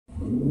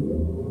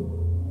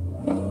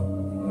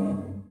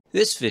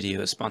This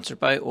video is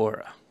sponsored by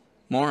Aura.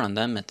 More on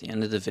them at the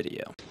end of the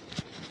video.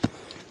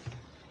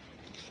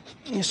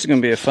 This is going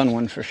to be a fun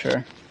one for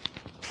sure.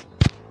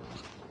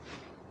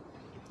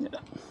 Yeah.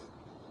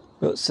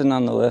 But sitting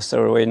on the lift, so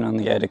we're waiting on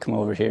the guy to come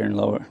over here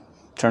and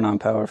turn on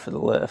power for the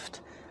lift.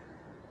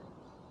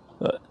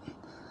 But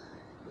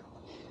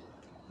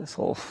this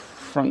whole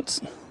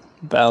front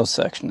bow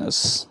section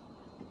is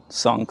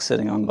sunk,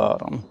 sitting on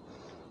bottom.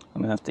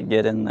 I'm going to have to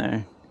get in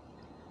there.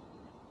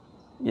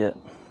 Yeah.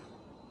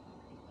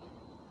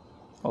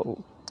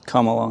 I'll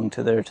come along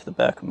to there to the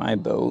back of my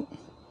boat,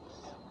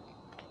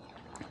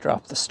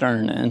 drop the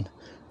stern in,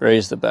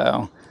 raise the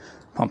bow,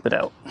 pump it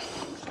out.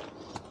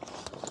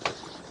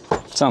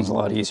 Sounds a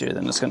lot easier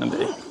than it's going to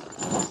be.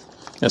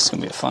 This is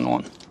going to be a fun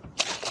one.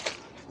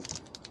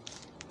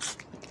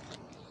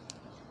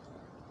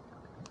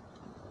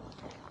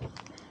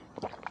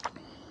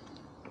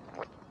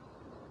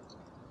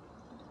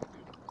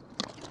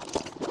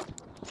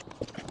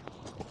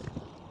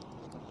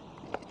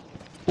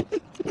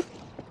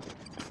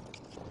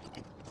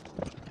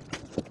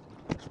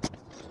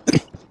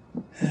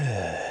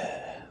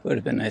 Would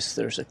have been nice if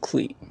there was a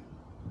cleat,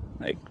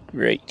 like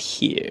right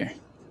here.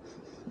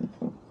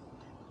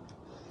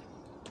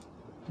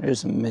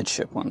 There's a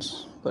midship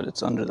ones, but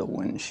it's under the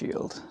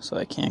windshield, so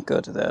I can't go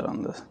to that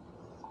on the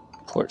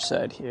port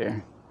side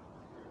here.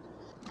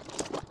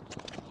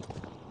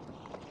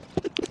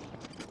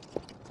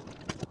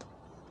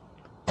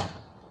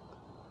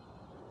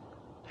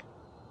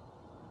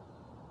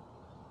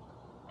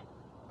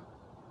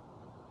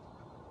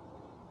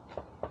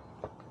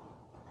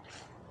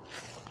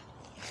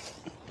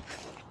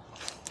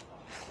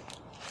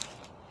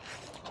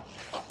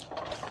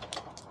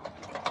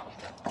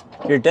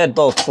 Your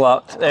deadbolt's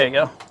locked. There you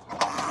go.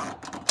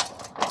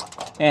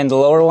 And the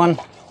lower one?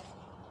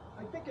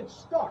 I think it's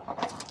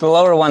stuck. The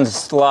lower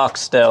one's locked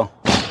still.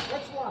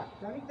 What's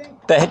locked?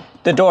 Anything?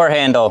 The door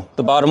handle.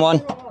 The bottom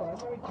one? All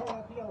right, let me pull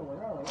out the other one.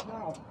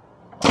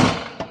 All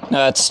right, now.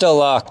 No, it's still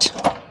locked.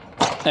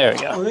 There we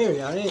go. Oh, there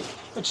you are.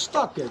 It's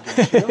stuck there,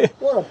 you know?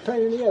 What a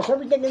pain in the ass.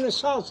 Everything in this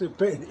house is a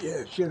pain in the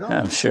ass, you know?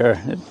 I'm sure.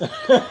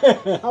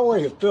 How are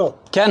you, Bill?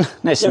 Ken,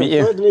 nice to meet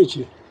you. Good to meet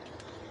you.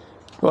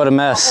 What a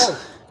mess.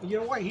 Oh, you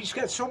know what? He's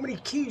got so many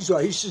keys, though.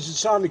 He says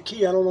it's on the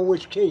key. I don't know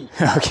which key.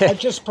 Okay. I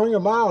just bring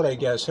them out, I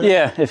guess. Huh?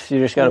 Yeah, if you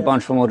just got a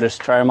bunch of them, we'll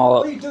just try them all Oh,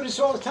 up. you do this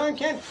all the time,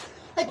 Ken?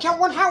 Hey, Ken,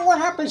 what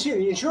happens here?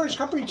 The insurance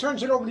company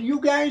turns it over to you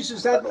guys?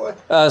 Is that what?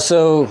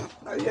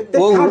 They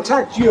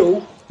Contact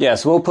you.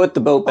 Yes, we'll put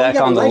the boat back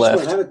on the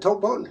lift. Had a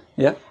towboat?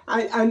 Yeah.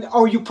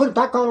 Oh, you put it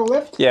back on the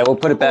lift? Yeah, we'll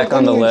put it back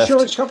on the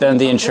lift. Then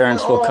the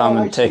insurance will come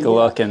and take a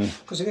look and.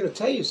 Because I'm going to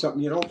tell you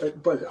something, you know.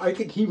 But I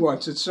think he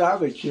wants it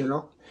salvaged, you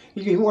know.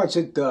 He wants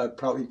it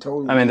probably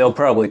totaled. I mean, they'll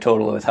probably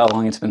total it with how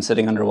long it's been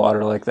sitting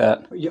underwater like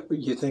that.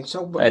 You think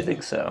so? But I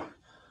think so.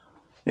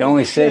 The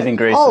only saving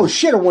grace. Oh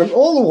shit! It went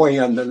all the way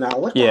under now.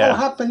 What the hell Yeah.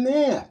 happened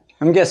there?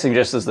 I'm guessing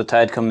just as the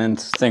tide come in,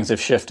 things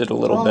have shifted a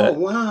little bit. Oh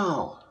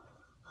wow.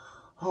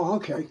 Oh,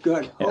 okay,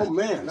 good. Yeah. Oh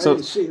man, I So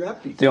didn't see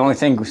that before. The only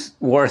thing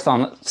worth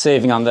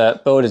saving on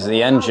that boat is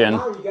the engine.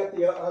 Now you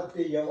got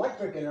the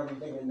electric and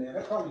everything in there.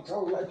 That probably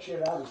totaled that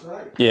shit out of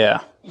right.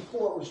 Yeah.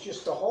 Before it was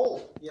just a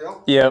hole, you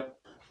know. Yep.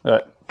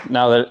 But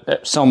now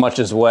that so much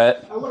is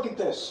wet. Now look at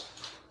this.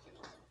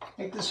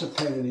 Ain't this a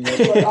pain in the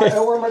ass?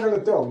 What am I going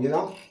to do, you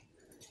know?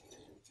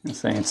 I'm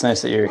saying it's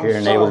nice that you're here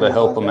and able to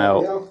help him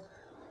out. You know?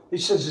 He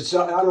says it's,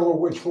 I don't know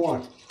which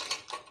one.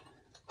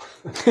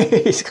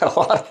 He's got a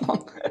lot of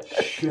them.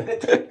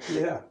 Shit.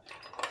 Yeah.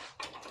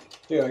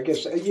 Yeah, I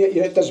guess, yeah,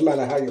 it doesn't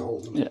matter how you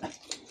hold them. Yeah.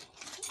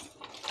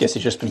 Guess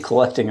he's just been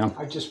collecting them.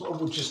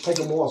 We'll just take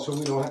them all so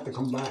we don't have to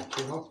come back,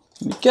 you know?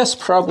 I guess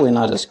probably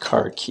not his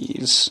car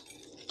keys.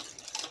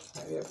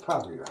 Yeah,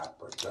 probably not,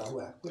 but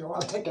you know,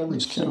 I'll take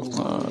every single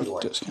one.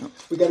 Anyway. Discount.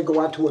 We got to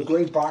go out to a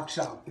gray box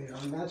out there,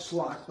 and that's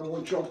locked. But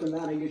once you open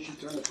that, I guess you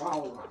turn the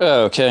power on.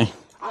 Oh, okay.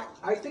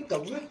 I think the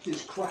lift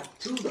is cracked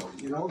too, though.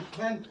 You know,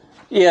 Ken.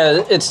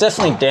 Yeah, it's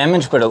definitely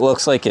damaged, but it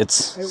looks like it's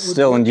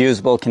still in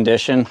usable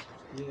condition.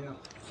 Yeah.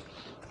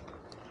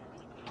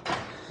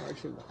 I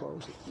should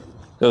close it.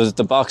 So is it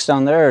the box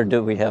down there, or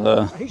do we have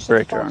a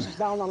breaker on? The box is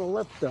down on the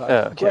lift.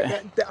 Oh,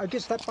 okay. I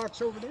guess that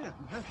box over there.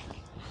 Huh?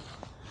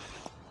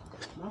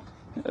 No?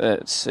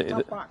 Let's see.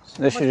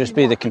 This should just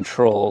be the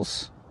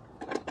controls.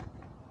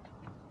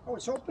 Oh,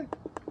 it's open?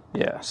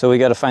 Yeah, so we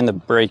got to find the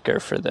breaker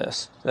for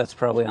this. That's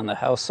probably on the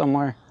house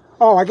somewhere.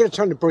 Oh, I got to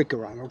turn the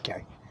breaker on.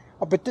 Okay.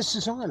 Oh, but this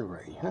is on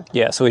already, huh?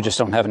 Yeah, so we just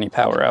don't have any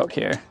power out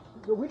here.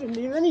 We didn't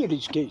need any of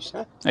these keys,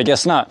 huh? I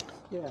guess not.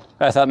 Yeah.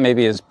 I thought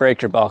maybe his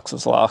breaker box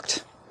was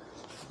locked.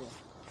 Yeah.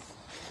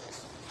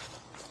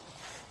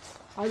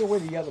 I know where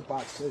the other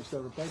box is,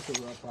 though, the breaker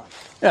box.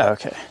 Yeah,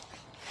 okay.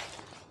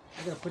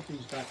 I got to put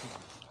these back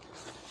on.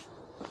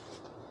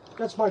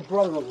 That's my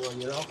brother-in-law,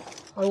 you know.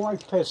 My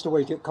wife passed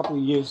away a couple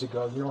of years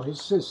ago, you know,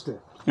 his sister.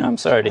 I'm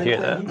sorry to hear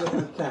that.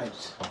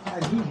 Thanks.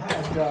 And he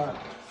had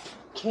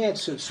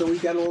cancer, so he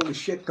got all the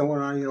shit going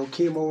on, you know,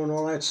 chemo and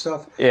all that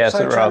stuff. Yeah, so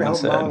that's what Robin I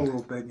tried to help him out said. a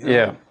little bit, you know?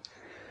 Yeah.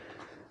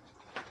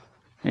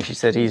 And she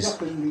said he's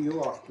up in New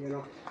York, you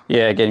know.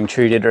 yeah, getting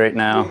treated right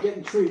now. Yeah,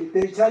 getting treated.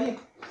 Did he tell you?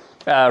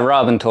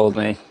 Robin told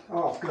me.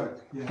 Oh, good.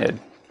 Yeah. Yeah.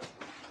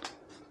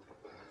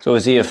 So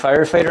was he a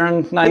firefighter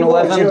on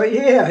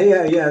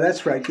 9/11? Yeah,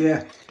 that's right,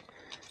 yeah.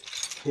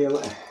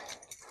 Yeah,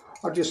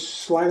 I'll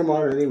just slide him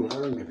on anyway. I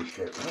don't give a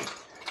shit, right?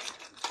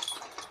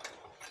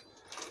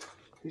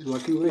 He's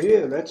lucky we're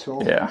here, that's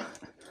all. Yeah.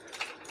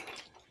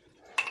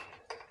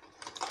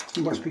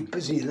 He must be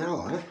busy now,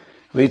 huh?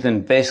 We've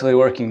been basically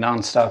working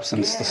nonstop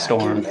since the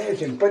storm. I can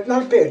imagine, but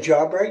not a bad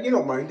job, right? You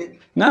don't mind it.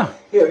 No.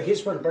 Here,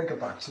 here's where the breaker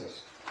box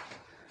is.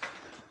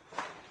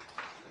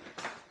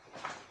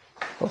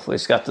 Hopefully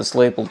it's got this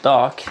labeled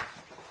dock.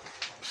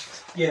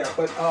 Yeah,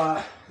 but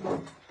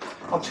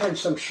I'll turn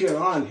some shit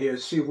on here,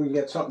 see if we can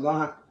get something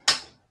on.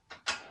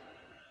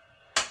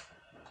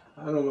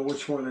 I don't know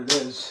which one it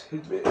is.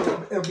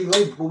 It'll be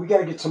labeled, but we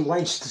gotta get some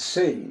lights to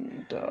see.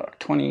 Dock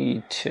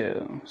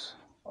 22.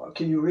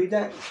 Can you read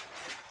that?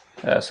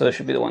 So those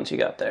should be the ones you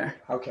got there.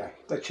 Okay,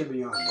 that should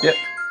be on there. Yep.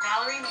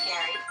 Valerie and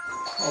Gary.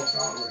 Oh,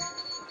 Valerie.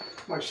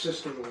 My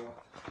sister-in-law.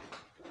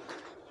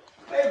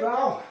 Hey,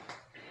 Val.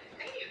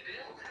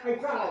 Hey,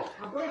 Val,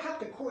 I'm going to have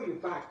to call you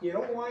back. You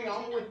know why?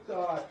 I'm with,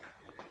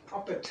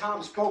 up at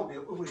Tom's boat.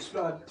 It was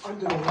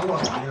under the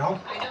water, you know?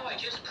 I know, I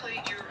just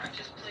played your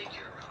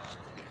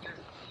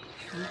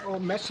Oh,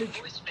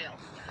 message? voicemail.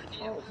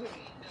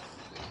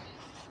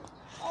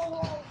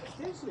 Oh,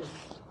 Disney.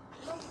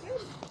 No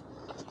kidding.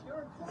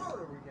 You're in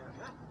Florida again,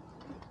 huh?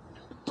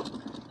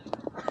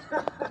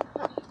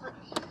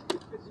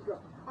 Busy girl.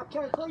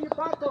 Can I call you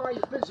back or are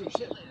you busy?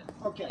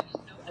 Okay.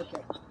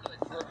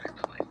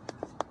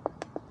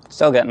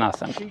 Still got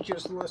nothing. She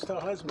just lost her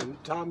husband,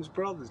 Tom's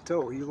brother,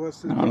 too. He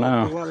lost a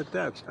lot of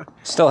deaths.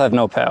 Still have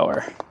no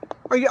power.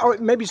 Oh,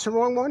 maybe it's the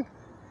wrong one?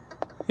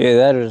 Yeah,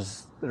 that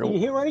is... Can you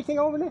hear anything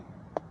over there?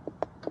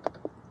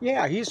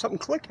 Yeah, I hear something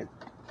clicking.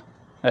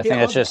 I think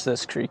it's just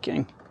this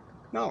creaking.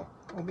 No,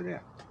 over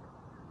there.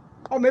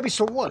 Oh, maybe it's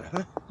the water,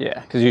 huh?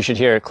 Yeah, because you should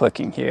hear it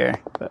clicking here.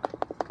 But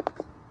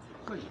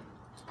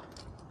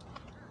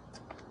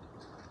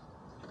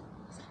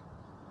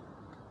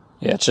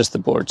yeah, it's just the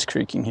boards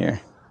creaking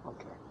here.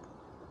 Okay.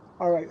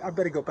 All right, I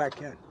better go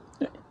back in.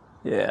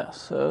 Yeah,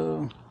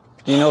 so...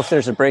 Do you know if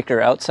there's a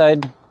breaker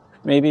outside,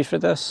 maybe, for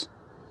this?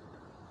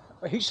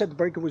 He said the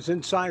breaker was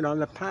inside on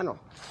the panel.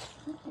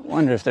 I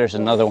wonder if there's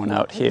another one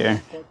out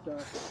here. But,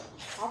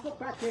 I'll go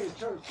back in and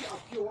turn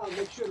if you want to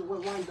make sure that we're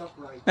lined up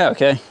right. Yeah,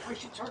 okay. I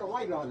should turn a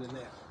light on in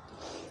there.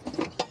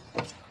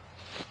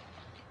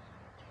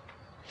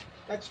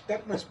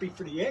 That must be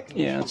for the air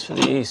conditioning. Yeah, it's for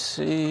the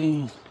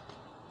AC.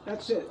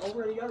 That's it.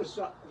 Over on the other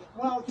side.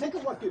 Well, take a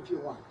look if you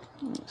want.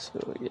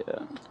 So, yeah.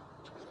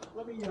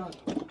 Let me.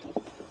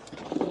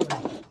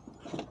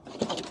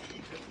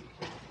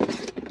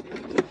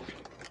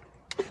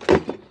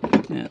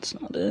 That's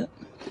not it.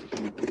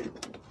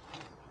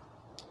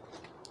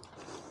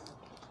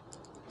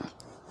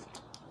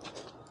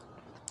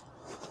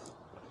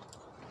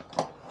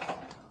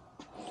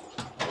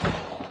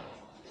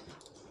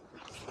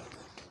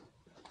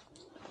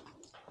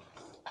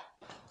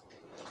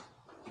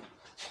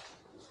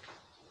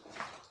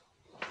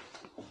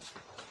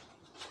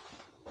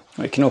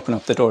 We can open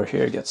up the door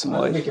here, get some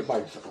Let me light. get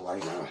my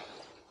light now.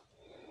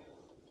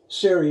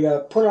 Siri,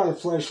 put on a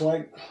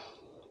flashlight.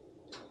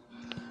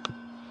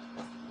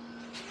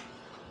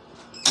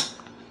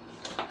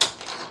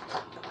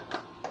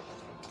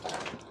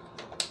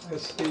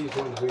 That's these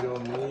ones we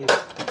don't need.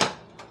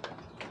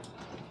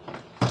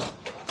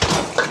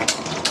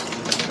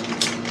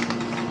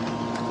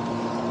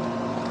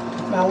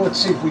 Now let's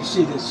see if we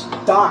see this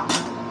dock.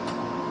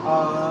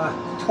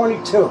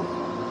 22.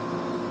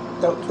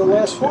 The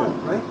last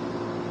one, right?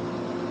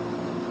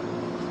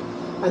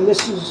 And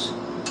this is,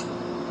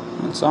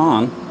 It's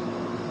on.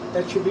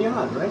 that should be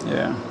on, right?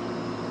 Yeah.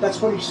 That's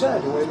what he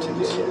said. It would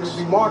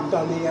be marked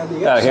on the Oh,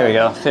 outside. here we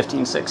go.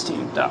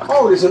 1516 dock.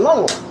 Oh, there's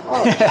another one.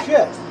 Oh,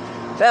 shit.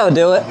 That would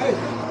do it. Hey,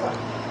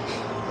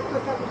 look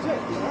like that was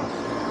it, you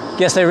know?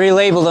 Guess they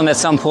relabeled them at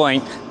some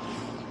point.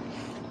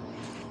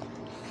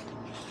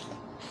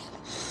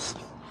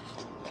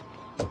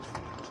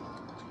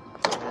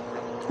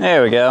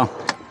 There we go.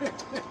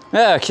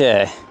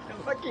 Okay.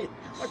 Lucky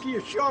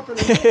you're sharp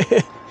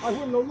enough. I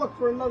wouldn't have looked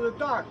for another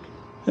dock.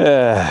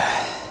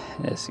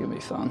 This is gonna be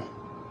fun.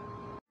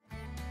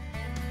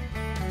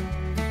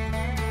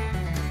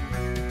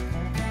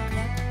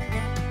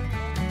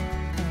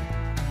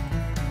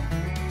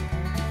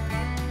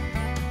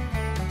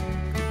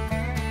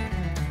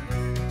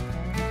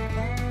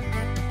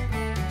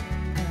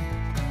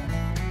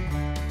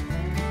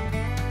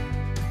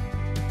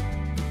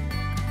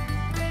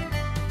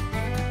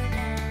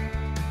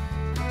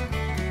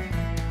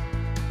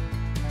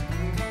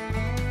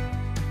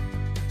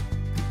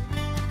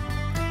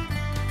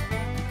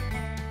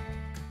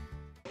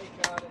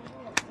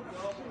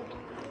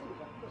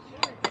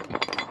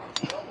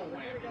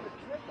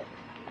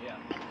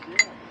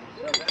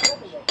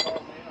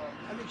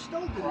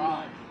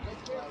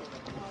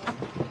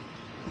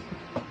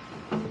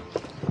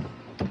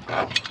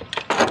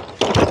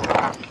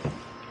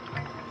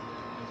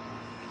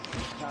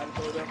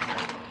 go there.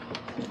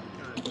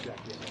 Check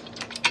it.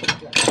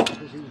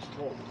 Because he was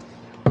told.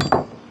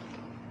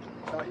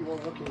 Thought you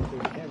weren't looking into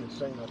the camera and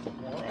saying nothing.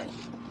 All right.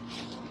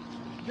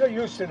 You're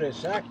used to this,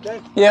 Zach,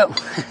 then? Yep.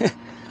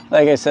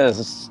 Like I said,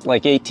 it's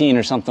like 18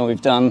 or something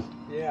we've done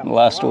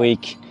last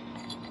week.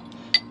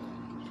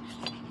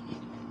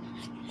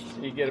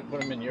 So you get to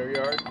put them in your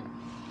yard,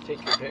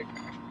 take your pick.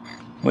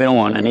 We don't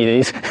want any of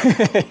these.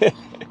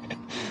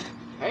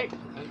 Hey,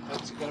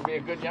 that's going to be a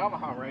good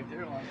Yamaha right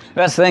there.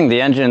 That's the thing, the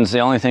engine's the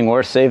only thing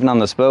worth saving on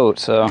this boat,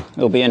 so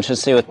it'll be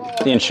interesting to see what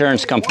the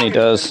insurance company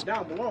does.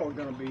 Down below are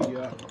going to be, you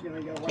know,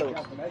 you got to watch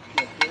out for that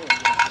shit too.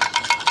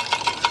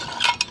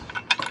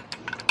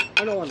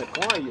 I know on the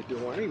car you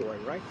do anyway,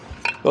 right?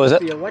 What was it?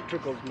 The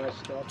electrical's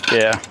messed up.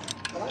 Yeah.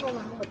 But I don't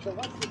know how much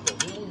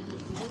electrical.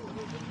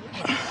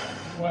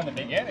 Well, in the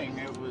beginning,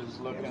 it was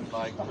looking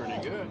like pretty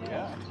good,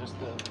 yeah. Just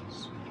a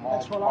small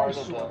That's what part I of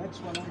saw. the... That's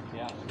what I...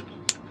 Yeah.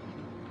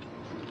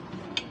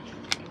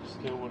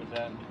 Still would have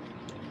been,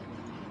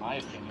 in my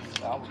opinion,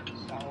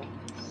 salvageable.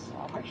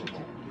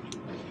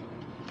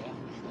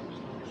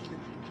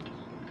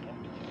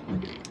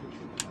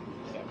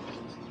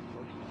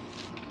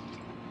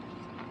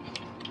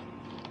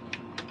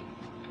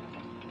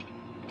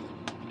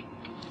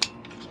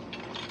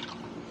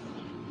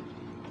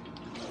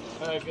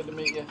 Good to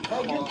meet you.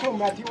 Oh, you too,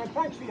 Matthew, and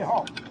thanks for your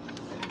help.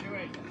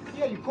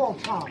 Yeah, you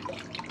called Tom.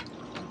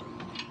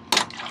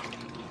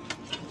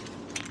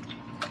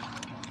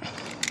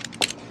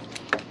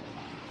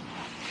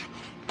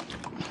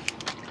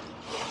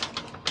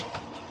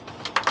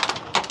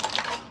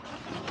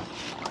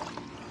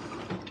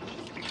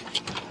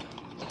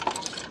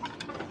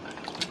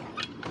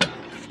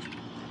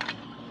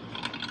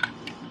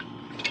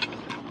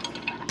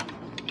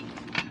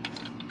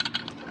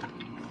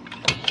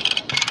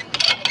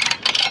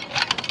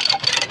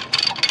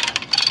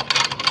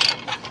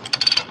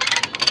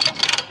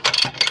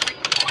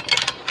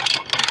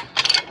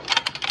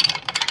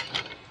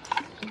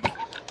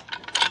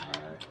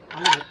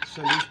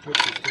 Send these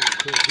pictures to him,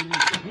 too.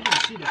 He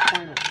didn't see the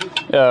final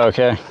picture. Oh,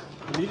 okay.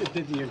 Neither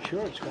did the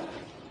insurance guy.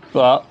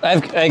 Well,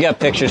 I got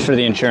pictures for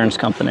the insurance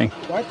company.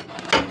 What?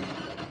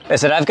 I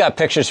said I've got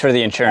pictures for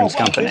the insurance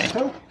company. This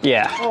too?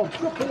 Yeah. Oh,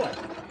 good boy.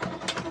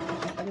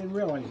 I didn't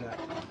realize that.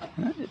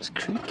 That is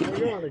creaky. Well,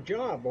 you're on a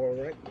job, all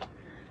right.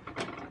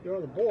 You're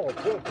on the ball,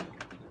 good.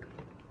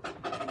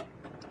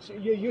 So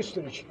you're used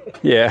to the shit.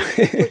 Yeah.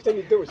 First thing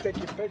you do is take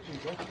your pictures,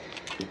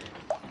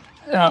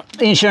 huh?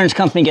 The insurance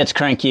company gets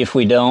cranky if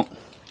we don't.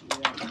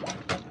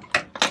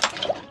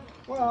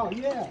 Well,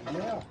 yeah.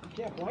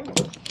 Can't blame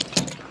them.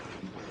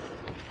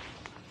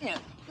 Yeah.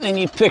 They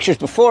need pictures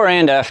before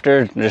and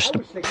after, just to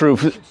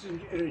prove it. It's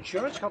an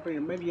insurance company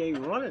that maybe ain't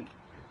running.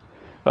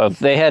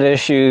 They had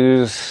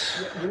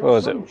issues. You know, What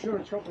was some it?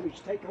 insurance companies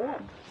take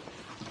off.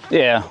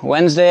 Yeah,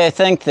 Wednesday I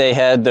think they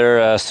had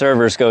their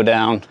servers go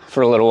down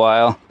for a little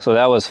while, so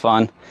that was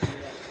fun.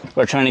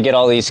 We're trying to get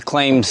all these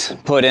claims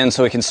put in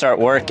so we can start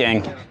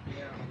working. Well,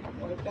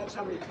 that's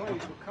how many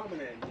claims were coming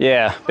in.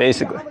 Yeah,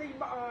 basically. How many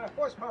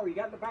horsepower you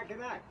got in the back of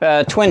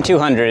that? Twin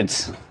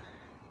 200s.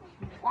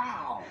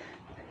 Wow.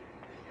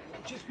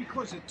 Just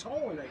because of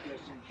towing, I guess.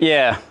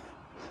 Yeah.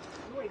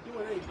 You ain't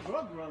doing any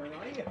drug running,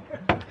 are you?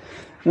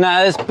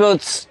 Nah, this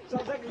boat's...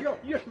 Sounds like you're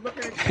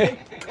looking at a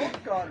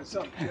Coast Guard or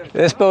something.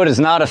 This boat is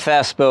not a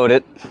fast boat.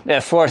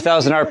 At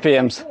 4,000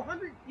 RPMs.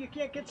 400, you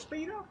can't get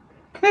speed up?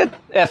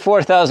 At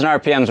 4,000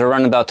 RPMs, we're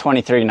running about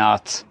 23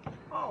 knots.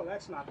 Oh,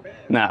 that's not bad.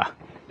 Nah.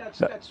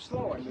 That's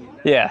slow, I mean.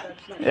 Yeah.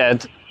 That's not Yeah,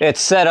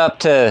 it's set up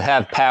to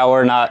have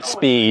power, not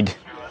speed.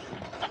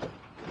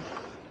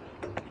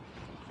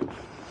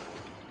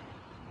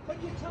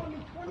 But you're telling me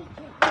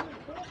 2,200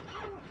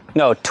 horsepower?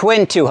 No,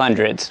 twin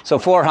 200s, so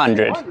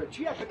 400. 200,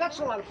 yeah, but that's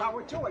a lot of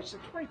power too. I said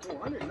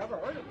 2,200, never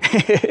heard of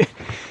it.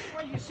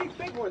 Well, you see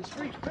big ones,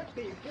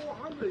 350,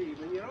 400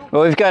 even, you know?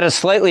 Well, we've got a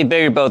slightly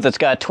bigger boat that's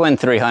got twin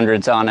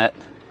 300s on it.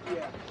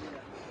 Yeah.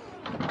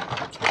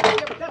 Yeah,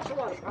 but that's a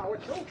lot of power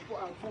too,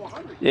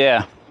 400.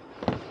 Yeah.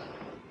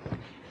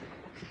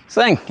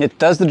 Thing, it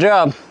does the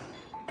job.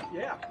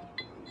 Yeah.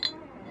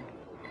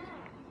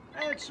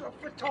 And it's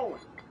for towing.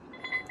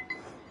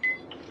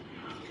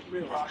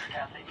 Really. But,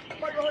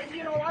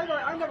 you know,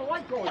 I never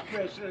liked going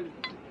fast.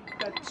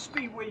 That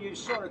speed where you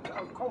sort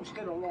of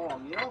coasting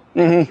along, you know?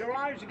 Your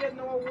eyes are getting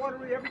all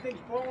watery,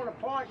 everything's blowing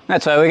apart.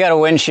 That's why we got a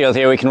windshield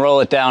here. We can roll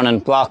it down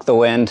and block the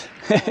wind.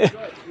 Oh, good,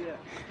 yeah.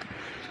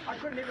 I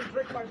couldn't even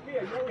drink my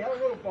beer. You know, we had a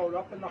little boat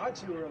up in the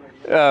Hudson River.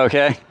 Oh,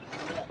 okay.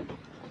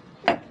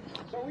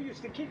 So we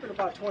used to keep it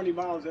about 20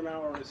 miles an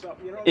hour or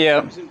something, you know?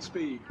 Yeah. Cruising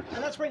speed.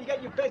 And that's when you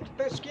get your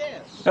best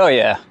gas. Oh,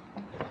 yeah.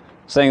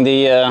 Saying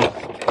the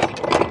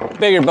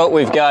bigger boat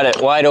we've got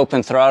at wide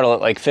open throttle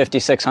at like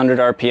 5,600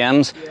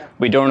 RPMs. Yeah.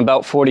 We're doing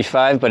about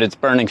 45, but it's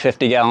burning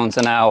 50 gallons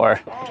an hour.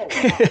 Oh, wow,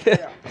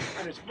 yeah.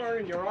 And it's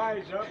burning your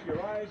eyes up,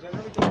 your eyes, and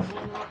everything's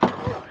going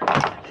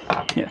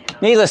up. Yeah.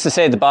 Needless to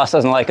say, the boss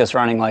doesn't like us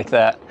running like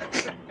that.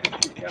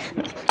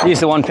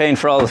 He's the one paying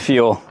for all the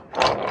fuel.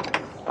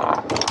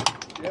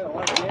 Yeah, a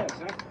lot of gas,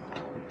 huh?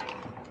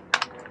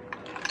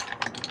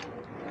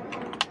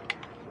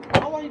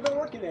 long you been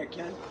working there,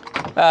 Ken?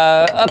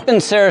 Up in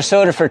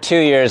Sarasota for 2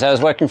 years. I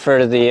was working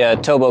for the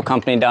TowBoat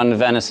company down in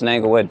Venice and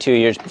Englewood 2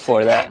 years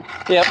before that.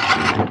 Yep. You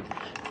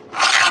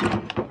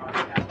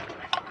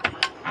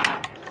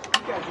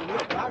guys are real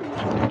proud of you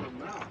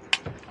now.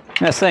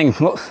 That's the thing.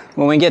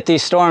 When we get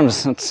these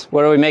storms, that's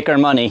where we make our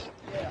money.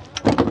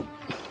 Do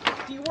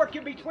you work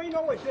in between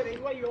or did they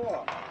lay you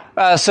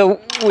off? So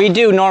we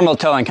do normal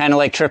towing, kind of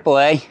like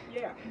AAA.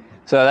 Yeah.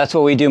 So that's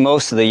what we do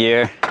most of the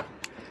year.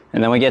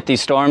 And then we get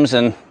these storms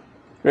and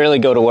really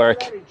go to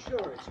work. That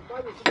insurance. If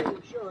I was to get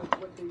insurance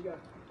with the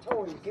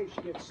towing in case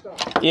you get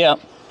stuck.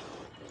 Yep.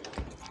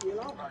 You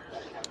know?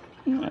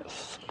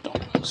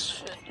 Don't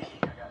fit.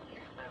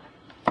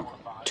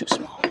 Too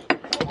small.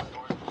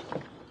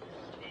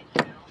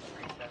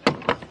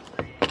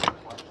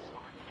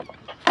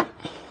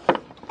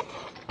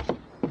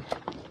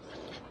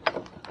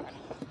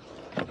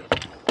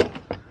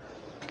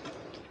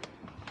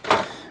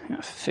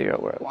 Figure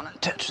out where I want to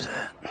attach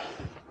that.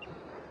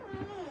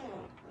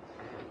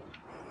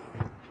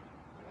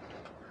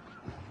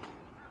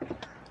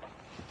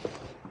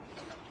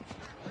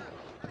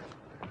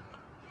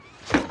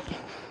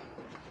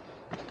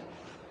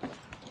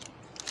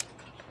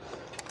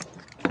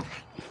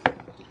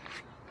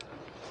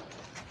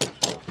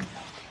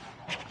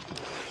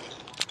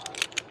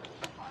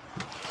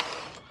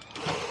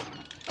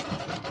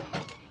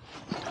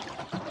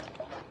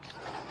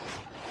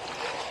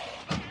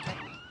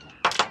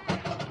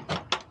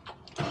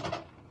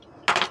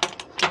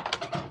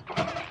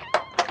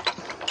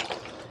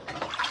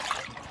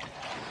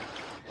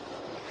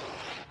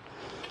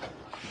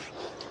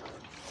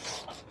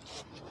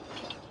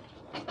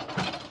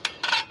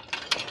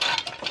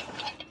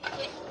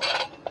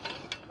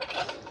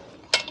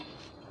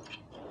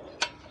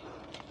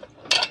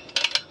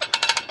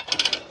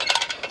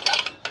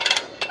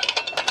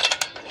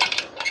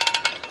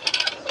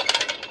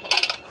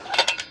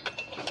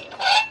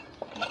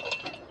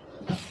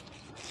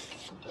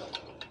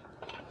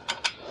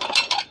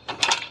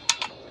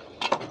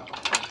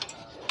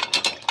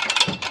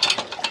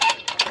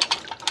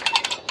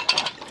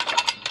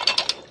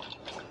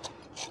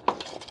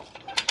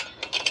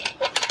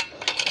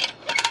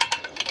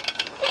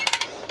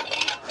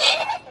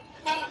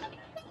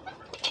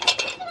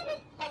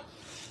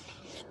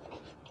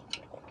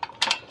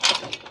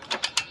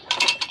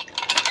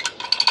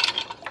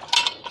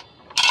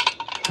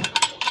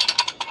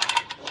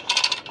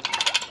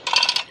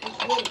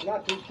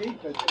 Not too deep,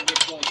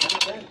 it's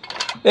like 10.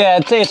 Yeah,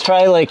 I'd say it's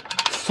probably like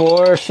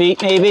 4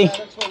 feet maybe. Yeah,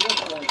 that's what it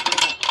looks like.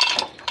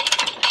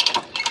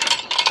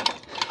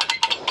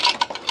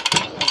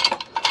 Yeah.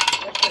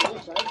 That's what it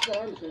looks like. That's what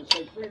I was going to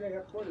say,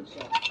 3.5 foot or so.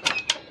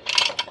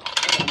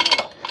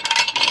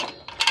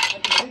 I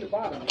can see the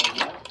bottom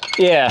there,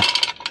 Yeah.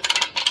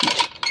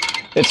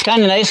 It's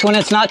kind of nice when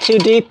it's not too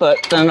deep, but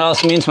then it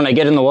also means when I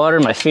get in the water,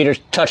 my feet are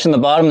touching the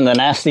bottom in the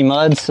nasty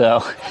mud,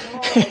 so.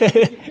 you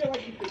feel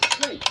like you could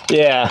sink.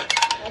 Yeah.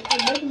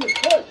 Maybe you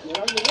could, you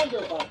know, you wonder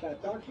about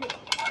that, don't you?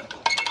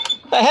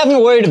 I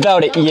haven't worried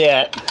about it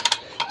yet. Well,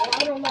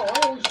 I don't know. I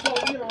always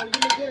thought, you know, you're going to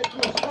get it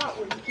to a spot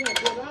where you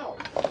can't get out.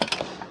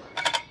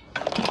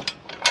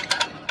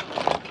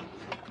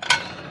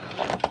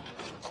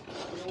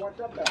 You don't want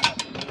that to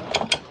happen, you know?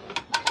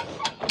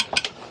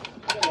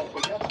 I don't know if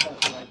they got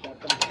stuff like that,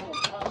 but it's not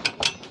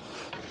possible.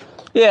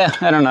 Yeah,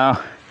 I don't know.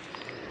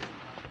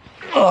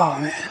 Oh,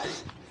 man.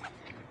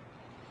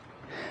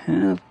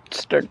 Yeah,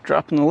 start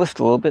dropping the lift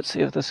a little bit,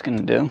 see what this is going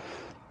to do.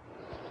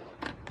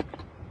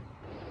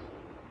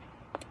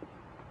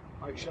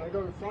 All right, should I go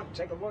to the front and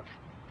take a look?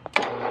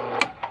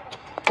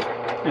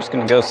 I'm just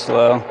going to go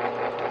slow.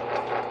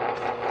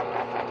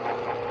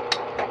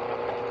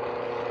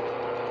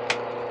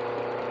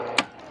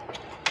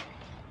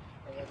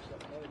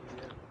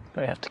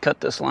 But I have to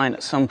cut this line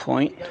at some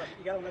point. You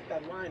gotta let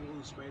that line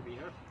loose, maybe,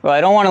 huh? Well,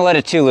 I don't want to let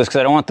it too loose because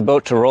I don't want the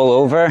boat to roll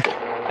over.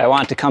 I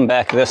want it to come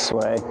back this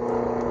way. It's the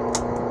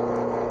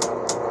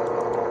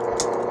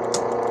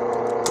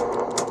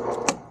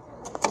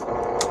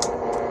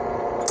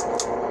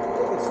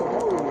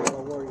motor you're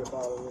gonna worry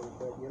about a little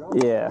bit, you know?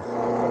 Yeah.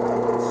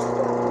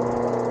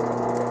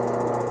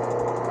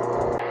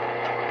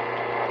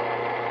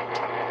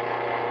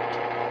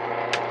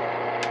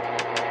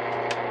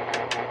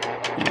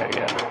 There we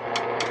go.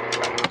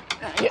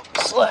 Get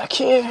slack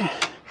here.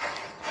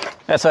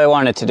 That's what I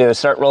wanted to do, is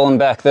start rolling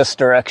back this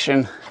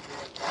direction.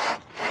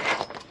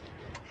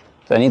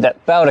 So I need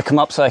that bow to come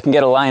up so I can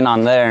get a line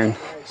on there and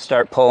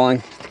start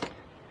pulling.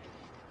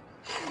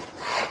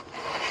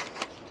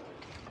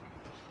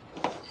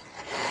 You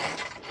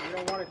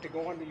don't want it to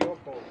go under your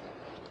boat.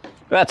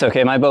 That's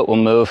okay, my boat will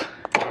move.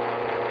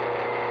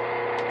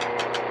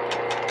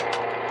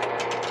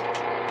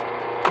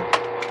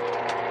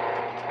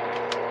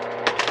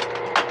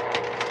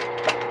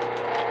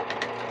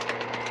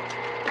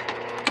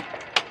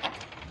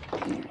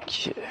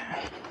 Okay.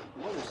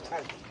 Water's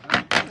tight.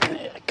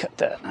 Yeah, cut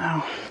that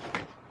now.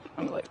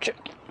 I'm electric.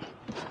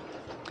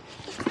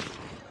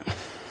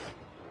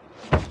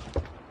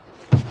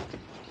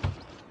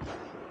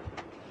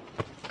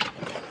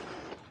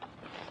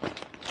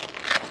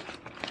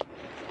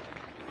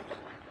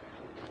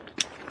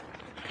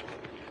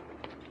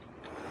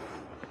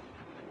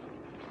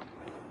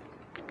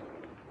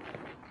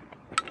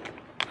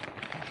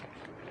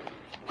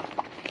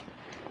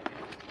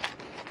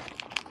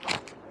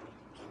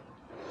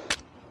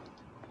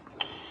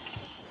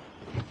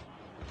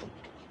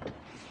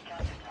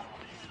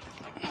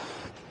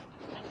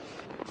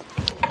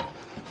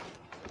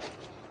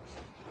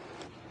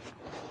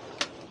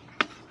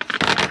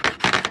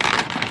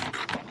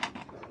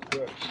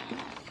 Good.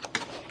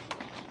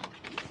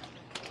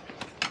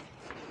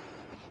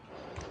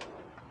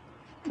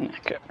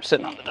 Okay, we're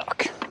sitting on the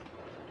dock.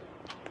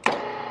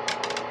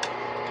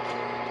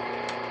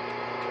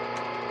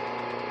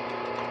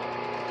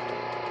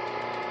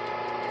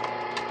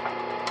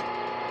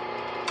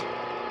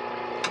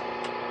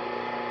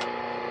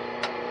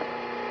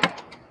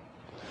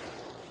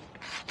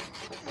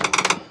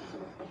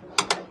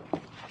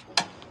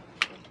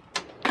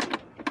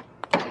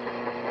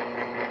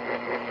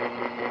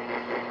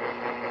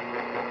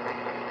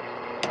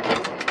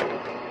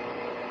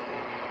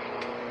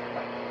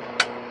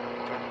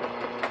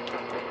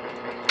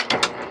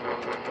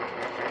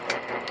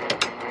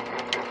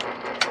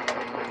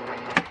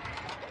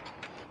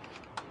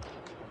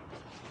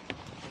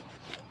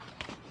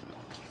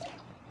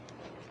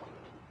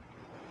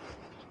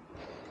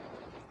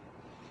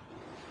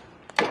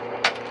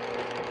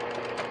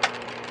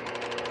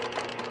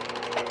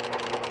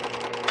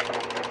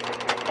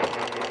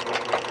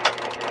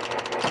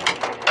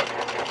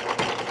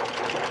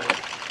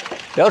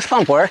 Bilge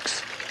pump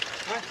works.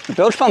 Huh? The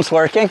bilge pump's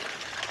working.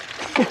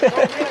 Oh, yeah.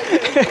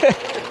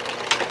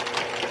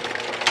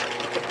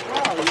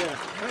 Wow, yeah.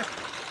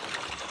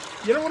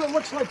 Huh? You know what it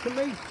looks like to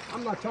me?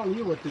 I'm not telling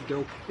you what to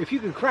do. If you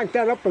can crank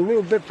that up a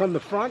little bit from the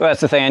front. Well,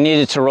 that's the thing. I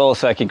needed to roll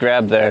so I could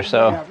grab there,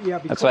 so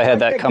that's why I had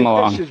that come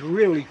along. This is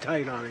really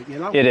tight on it, you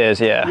know? It is,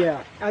 yeah.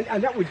 Yeah,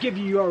 and that would give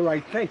you your, I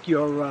think,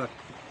 your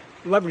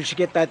leverage to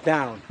get that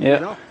down. Yeah. You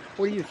know?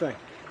 What do you think?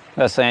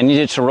 That's the thing. I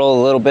needed to roll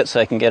a little bit so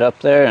I can get up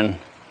there, and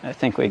I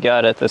think we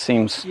got it. This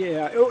seems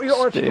Yeah, or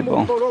if you stable.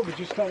 move the boat over,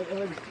 just kind of,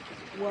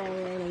 well, I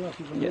don't know if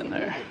you can Get in move it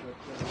there. over,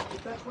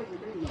 but that's what you're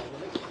doing now,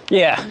 right?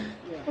 Yeah.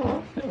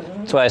 Yeah.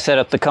 That's why I set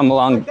up the come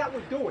along. Like that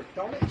would do it,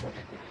 don't it?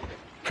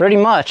 Pretty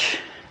much.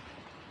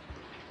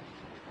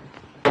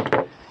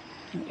 Do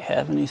you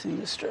have anything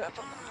to strap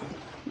on?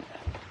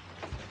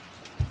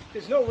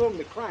 There's no room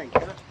to crank,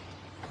 huh?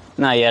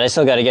 Not yet. I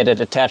still got to get it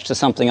attached to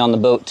something on the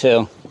boat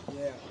too.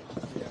 Yeah,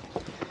 yeah.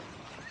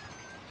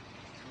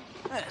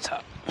 That's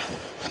hot.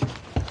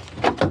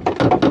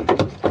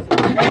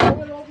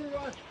 Going over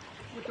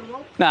with the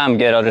rope? No, I'm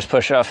good. I'll just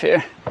push off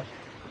here.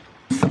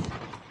 Let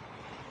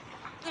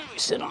me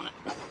sit on it.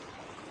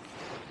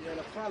 Yeah,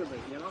 the front of it,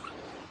 you know?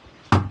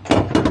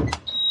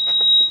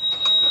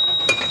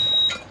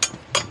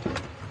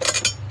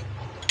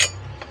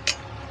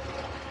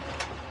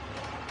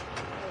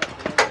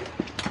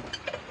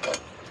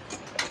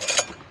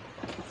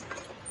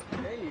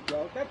 There you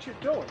go. That should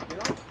do it, you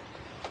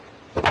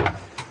know?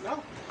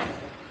 No?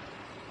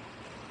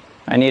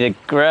 I need to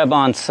grab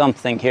on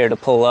something here to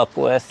pull up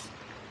with.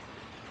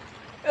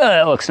 Oh,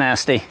 that looks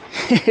nasty.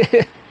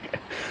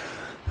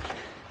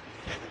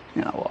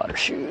 Water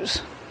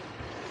shoes.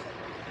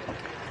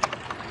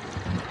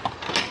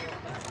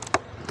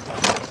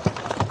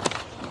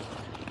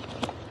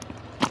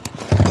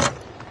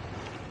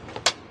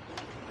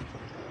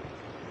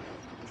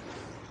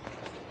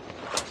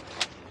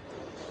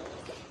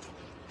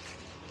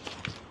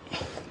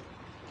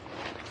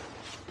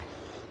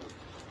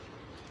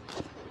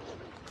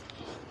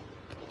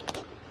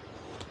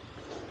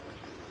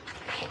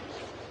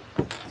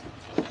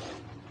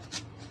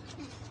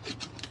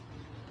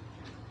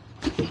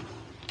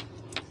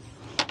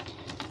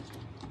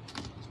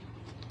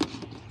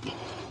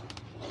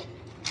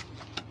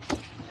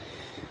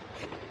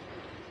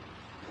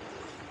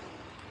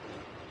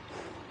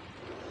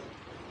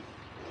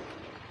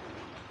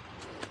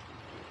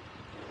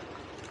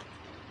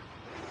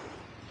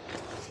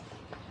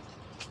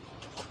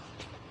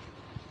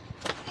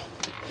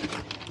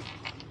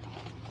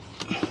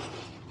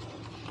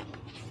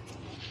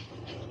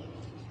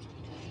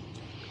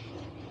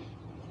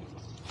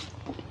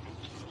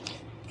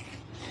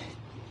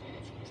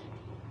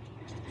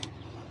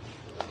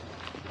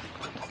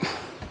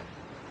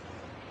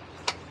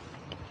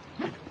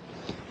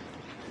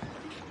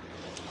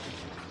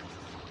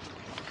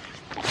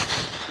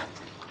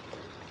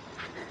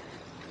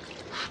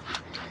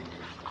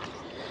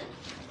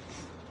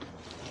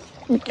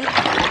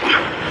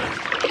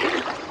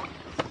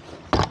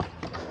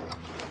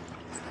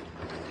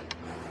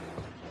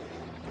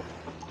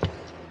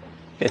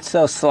 It's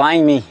so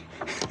slimy.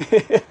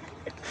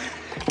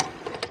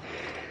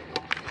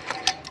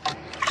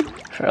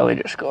 Probably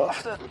just go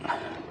off the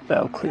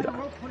valve cleat on.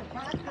 Put it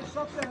back or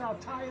something, I'll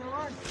tie it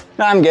on.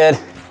 No, I'm good.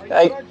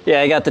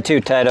 Yeah, I got the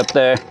two tied up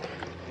there.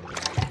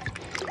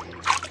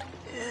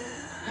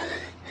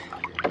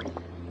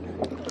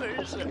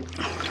 Where is it?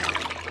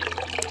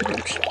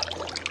 Oops.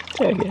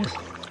 There it is.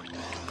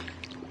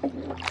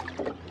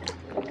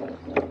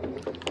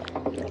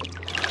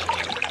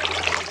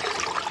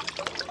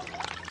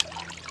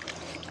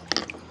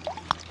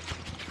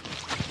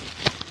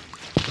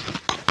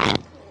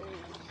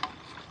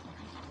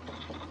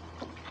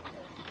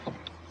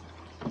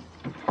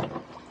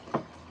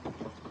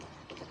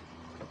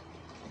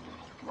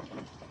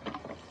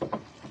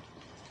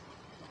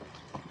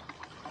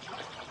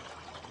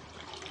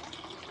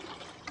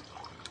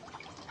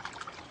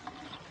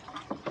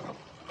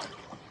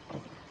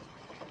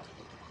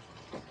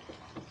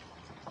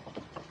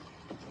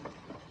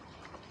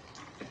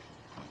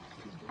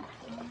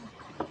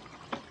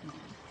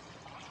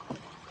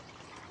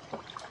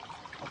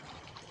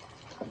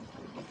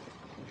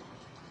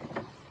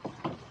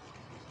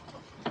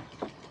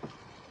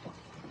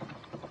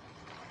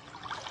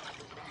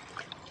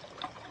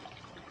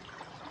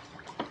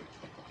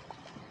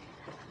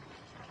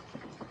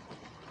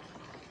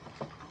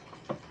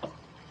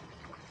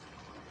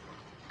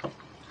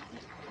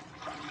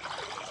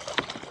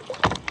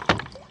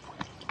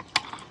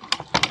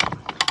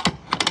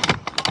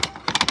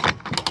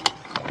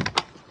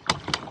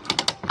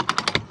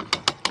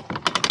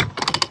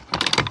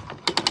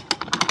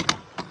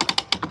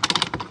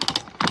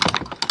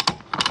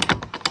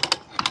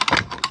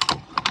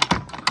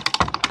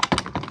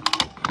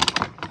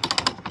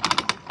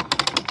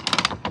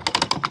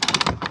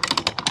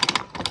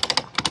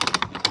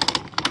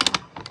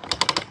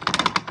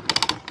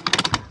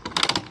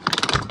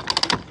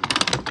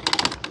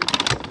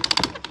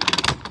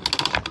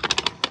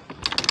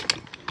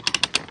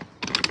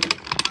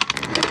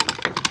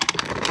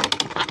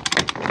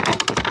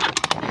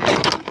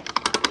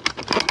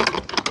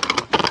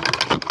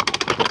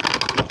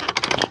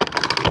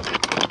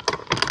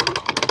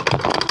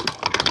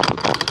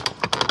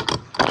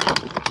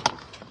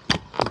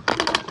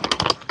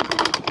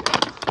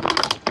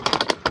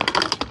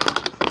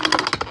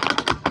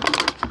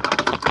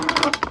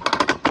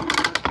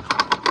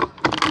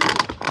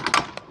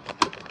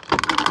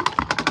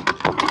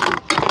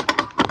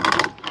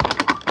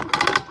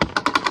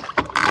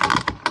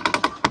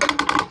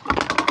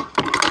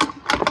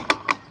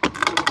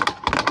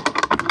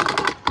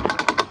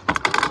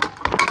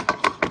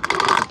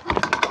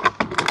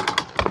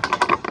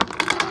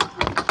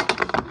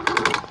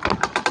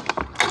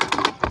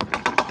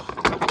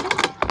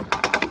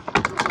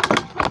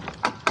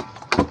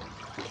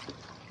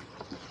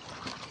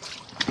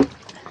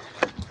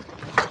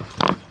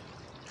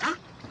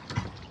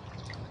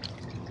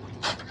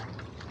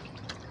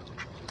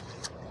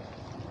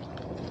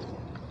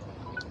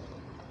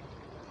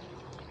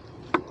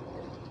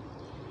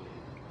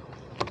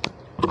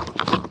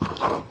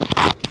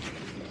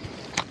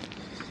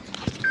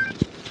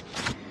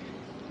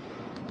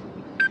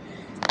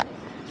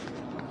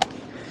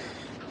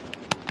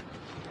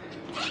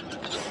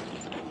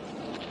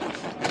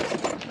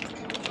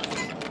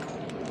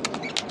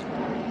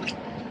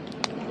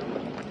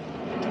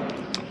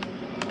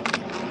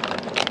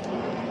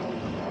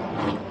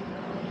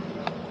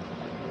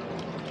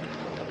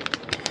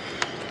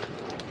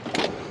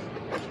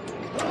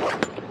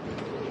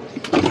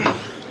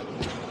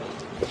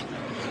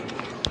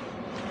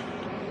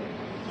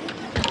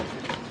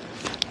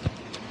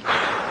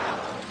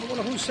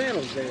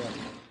 sandals there?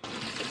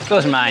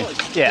 Those are mine.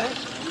 Yeah.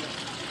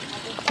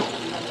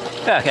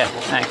 Okay,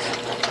 thanks.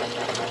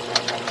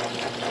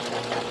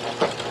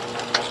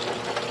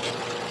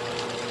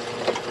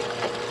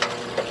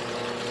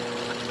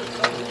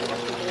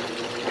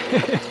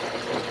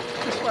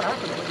 That's what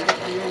happens when you get to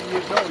the 80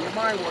 years old. Your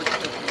mind works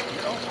different,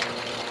 you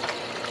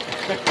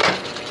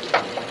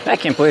know? I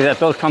can't believe that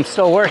boat pump's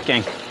still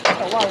working.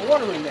 A lot of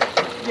water in there.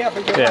 Yeah,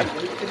 but you're Yeah.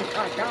 right. It didn't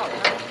crack out,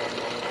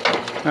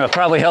 right? Well, it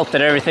probably helped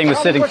that everything was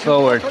sitting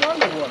forward.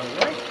 Underwater,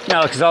 right?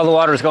 No, because all the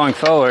water was going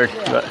forward.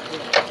 But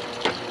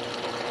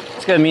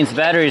it's good. It means the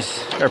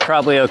batteries are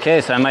probably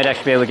okay, so I might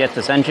actually be able to get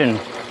this engine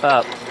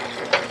up.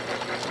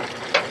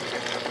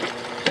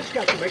 This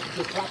got to make it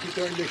to profit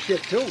during this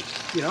shit too,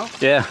 you know?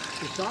 Yeah.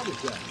 The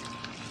salvage that.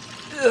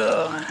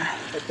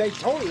 If they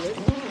told you it.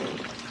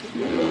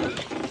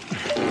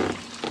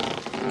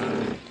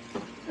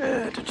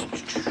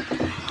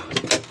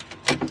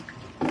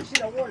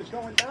 See that water's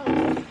going down,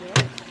 you know?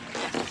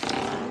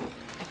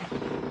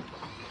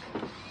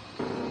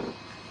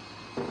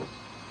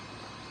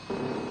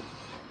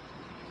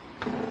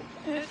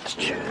 Let's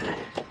try.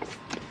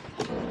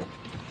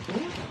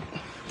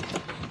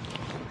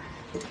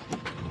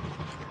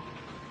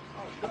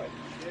 Oh, good.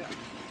 Yeah.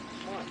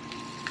 Smart.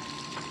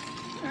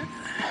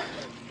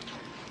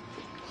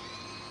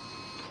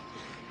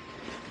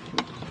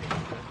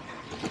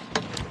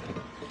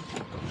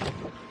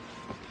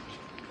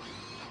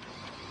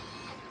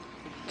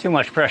 Too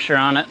much pressure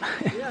on it.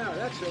 Yeah,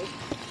 that's it.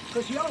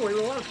 Because the other way,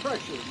 with a lot of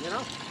pressure, you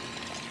know?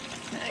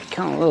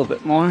 Count a little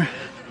bit more.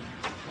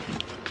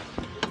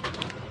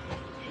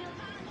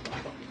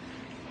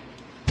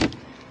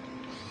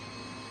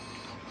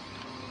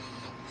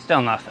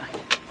 Still nothing.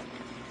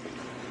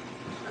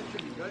 That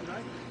should be good,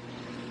 right?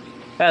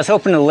 I was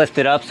hoping to lift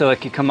it up so it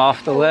could come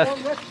off the lift,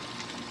 One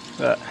lift.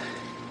 but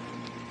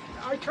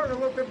I turn a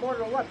little bit more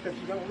to the left if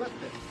you're going to lift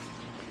it.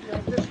 You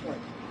know, this way.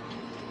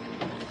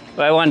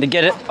 I wanted to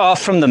get it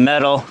off from the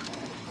metal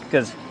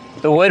because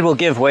the wood will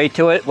give way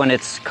to it when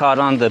it's caught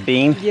on the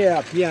beam.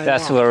 Yeah, yeah.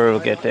 That's where it will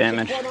get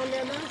damaged. Is it on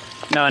there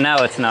now? No,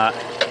 now it's not.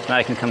 Now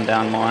I can come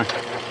down more.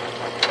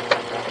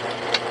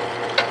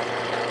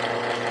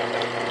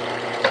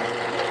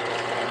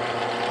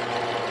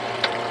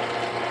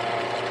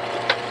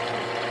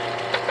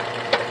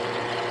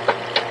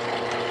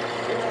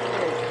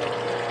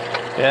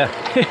 Yeah.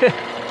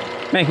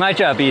 Make my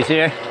job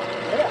easier.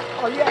 Yeah.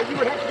 Oh, yeah, you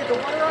would have to get the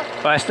water up?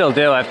 But I still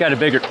do. I've got a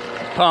bigger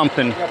pump,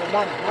 and Yeah, but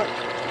not as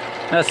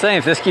much. I was saying,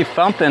 if this keeps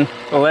pumping,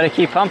 we'll let it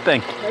keep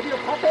pumping. Maybe a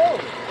pump oil.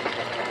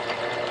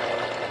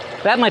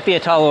 That might be a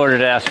tall order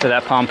to ask for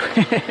that pump.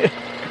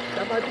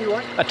 That might be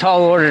what? A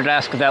tall order to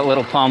ask for that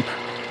little pump.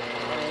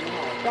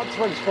 That's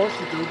what it's supposed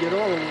to do, get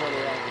all the water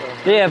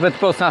out there. Yeah, but the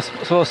boat's not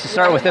supposed to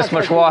start with this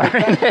much water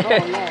in No,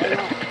 it.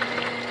 no.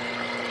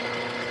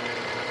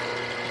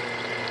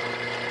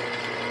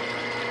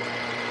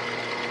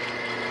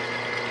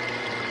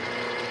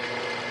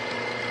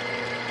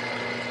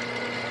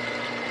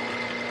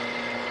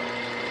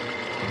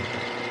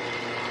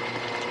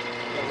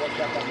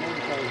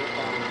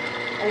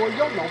 Oh, well,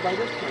 you'll know by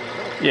this point,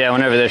 right? Yeah,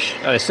 whenever this,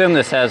 I assume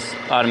this has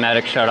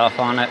automatic shut off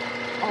on it.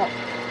 Oh,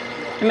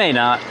 It may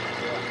not.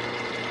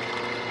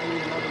 I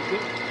didn't know they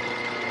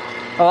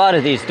did. A lot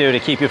of these do to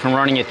keep you from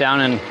running it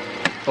down and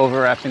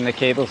overwrapping the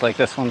cables like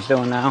this one's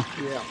doing now.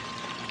 Yeah.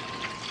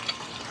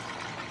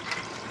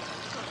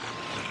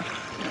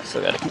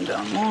 Still gotta come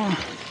down more.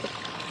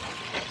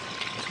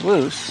 It's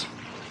loose.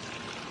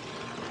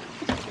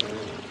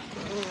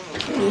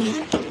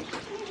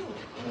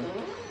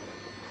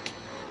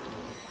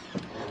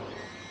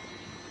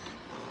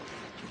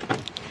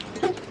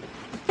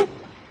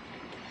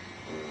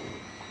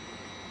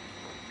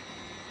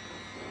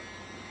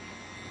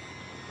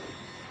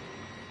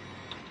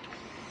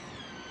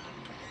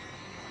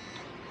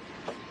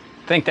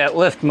 I think that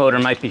lift motor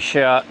might be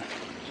shot.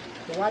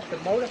 The what, the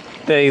motor?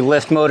 The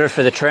lift motor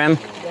for the trim,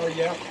 Oh,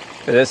 yeah.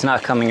 but it's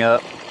not coming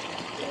up.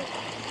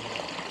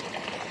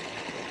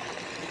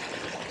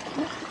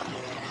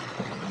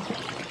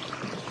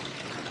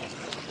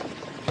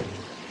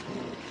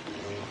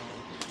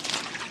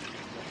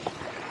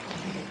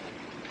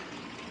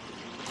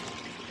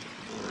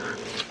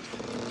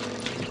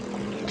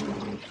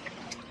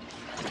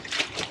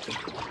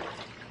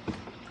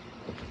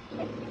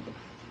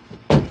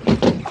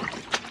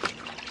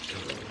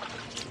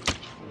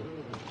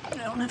 I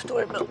don't have to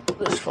worry about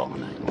this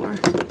falling anymore.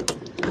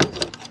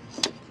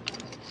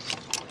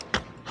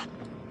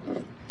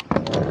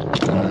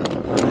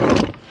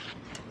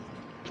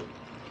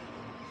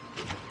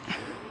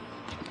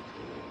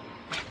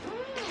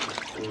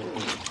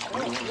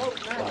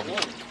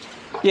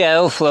 Yeah,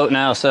 it'll float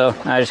now, so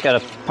I just gotta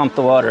pump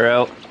the water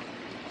out.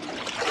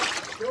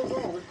 Still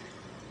going.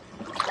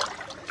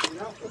 You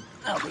know?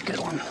 That'll be a good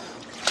one.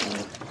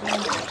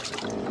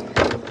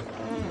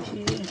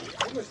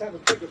 You must have a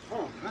bigger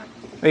pump, huh?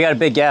 We got a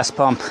big gas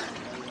pump.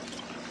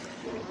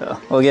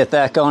 So we'll get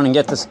that going and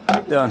get this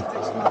done. Takes a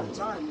lot of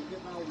time to get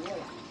out of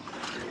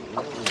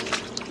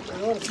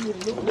water. order for you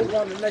to move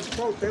on to the next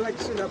boat, they like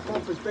to see that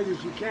pump as big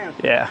as you can.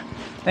 Yeah.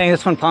 I think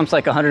this one pumps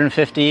like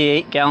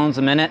 158 gallons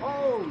a minute.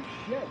 Oh,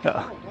 shit. Oh.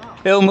 Oh, wow.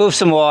 It'll move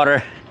some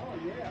water. Oh,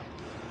 yeah.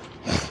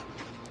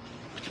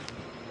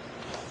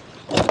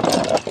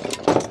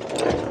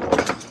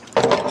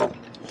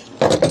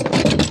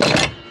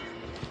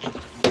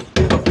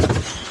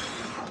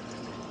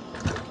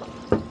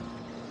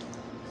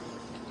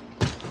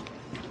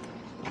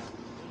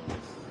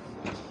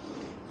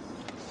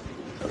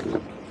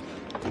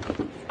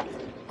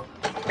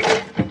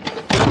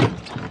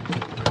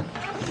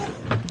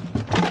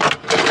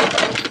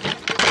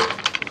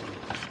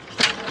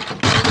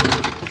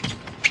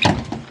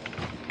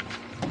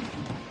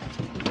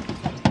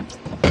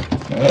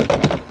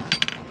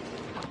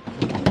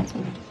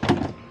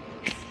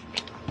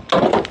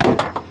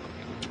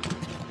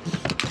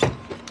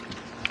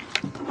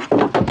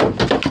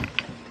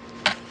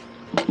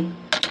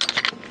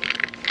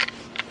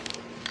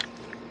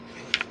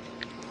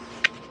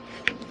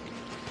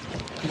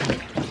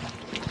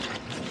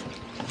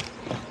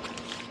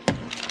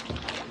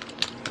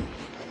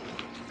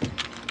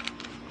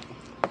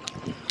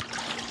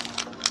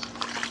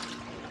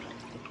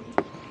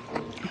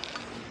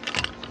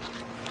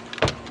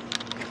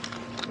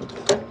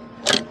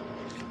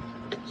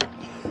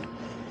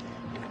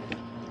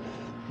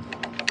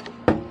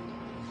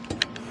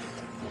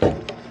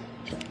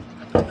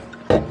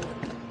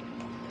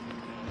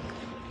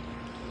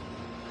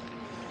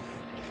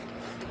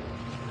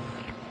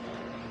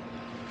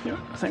 Yeah,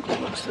 I think we'll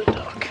lose the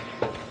dock.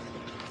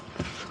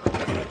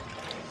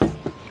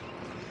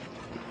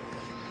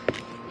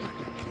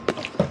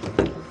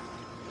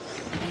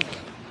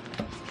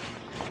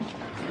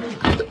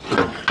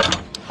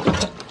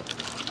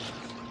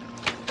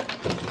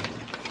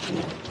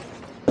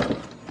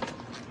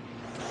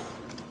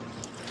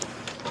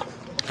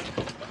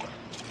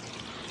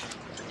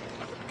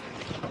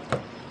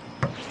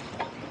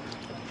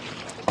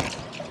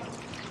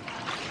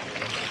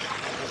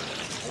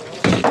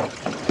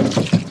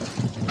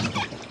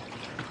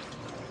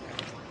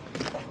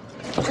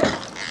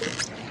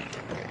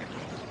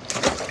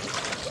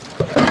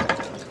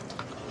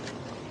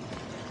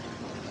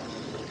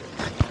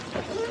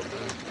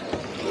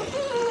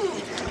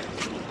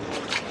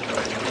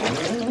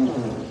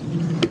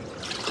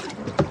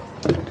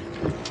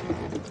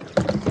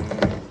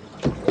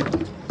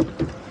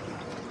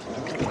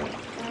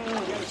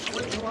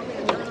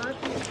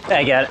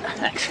 I got it.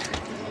 Thanks.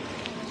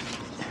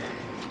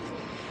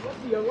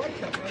 You like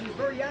that, man. You're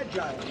very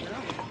agile, you know?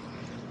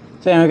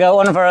 So we got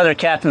one of our other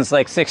captains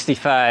like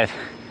 65.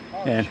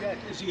 Oh, Yeah. shit.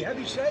 Is he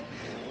heavy set?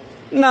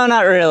 No,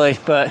 not really,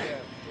 but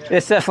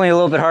it's definitely a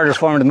little bit harder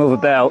for him to move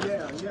about.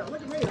 Yeah, yeah.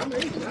 Look at me. I'm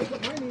 80. I've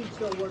got my knees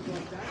still work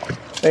like that.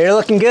 But you're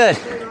looking good.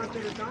 Straight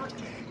onto the dock.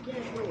 You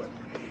can't do it.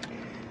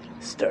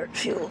 Start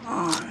fuel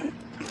on.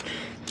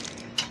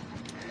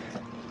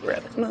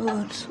 Rapid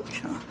mode,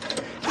 switch on.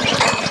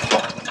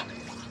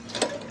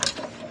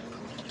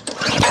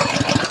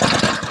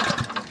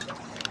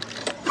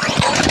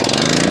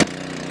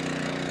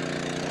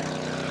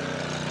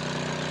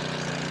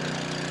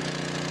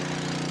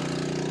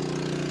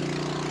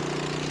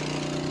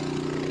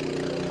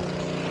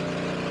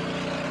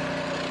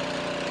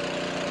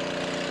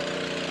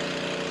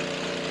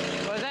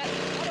 What was that?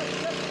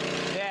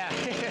 Yeah.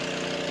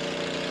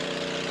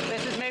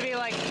 This is maybe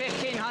like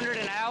 1,500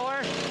 an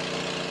hour.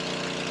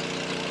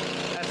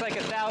 That's like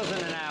 1,000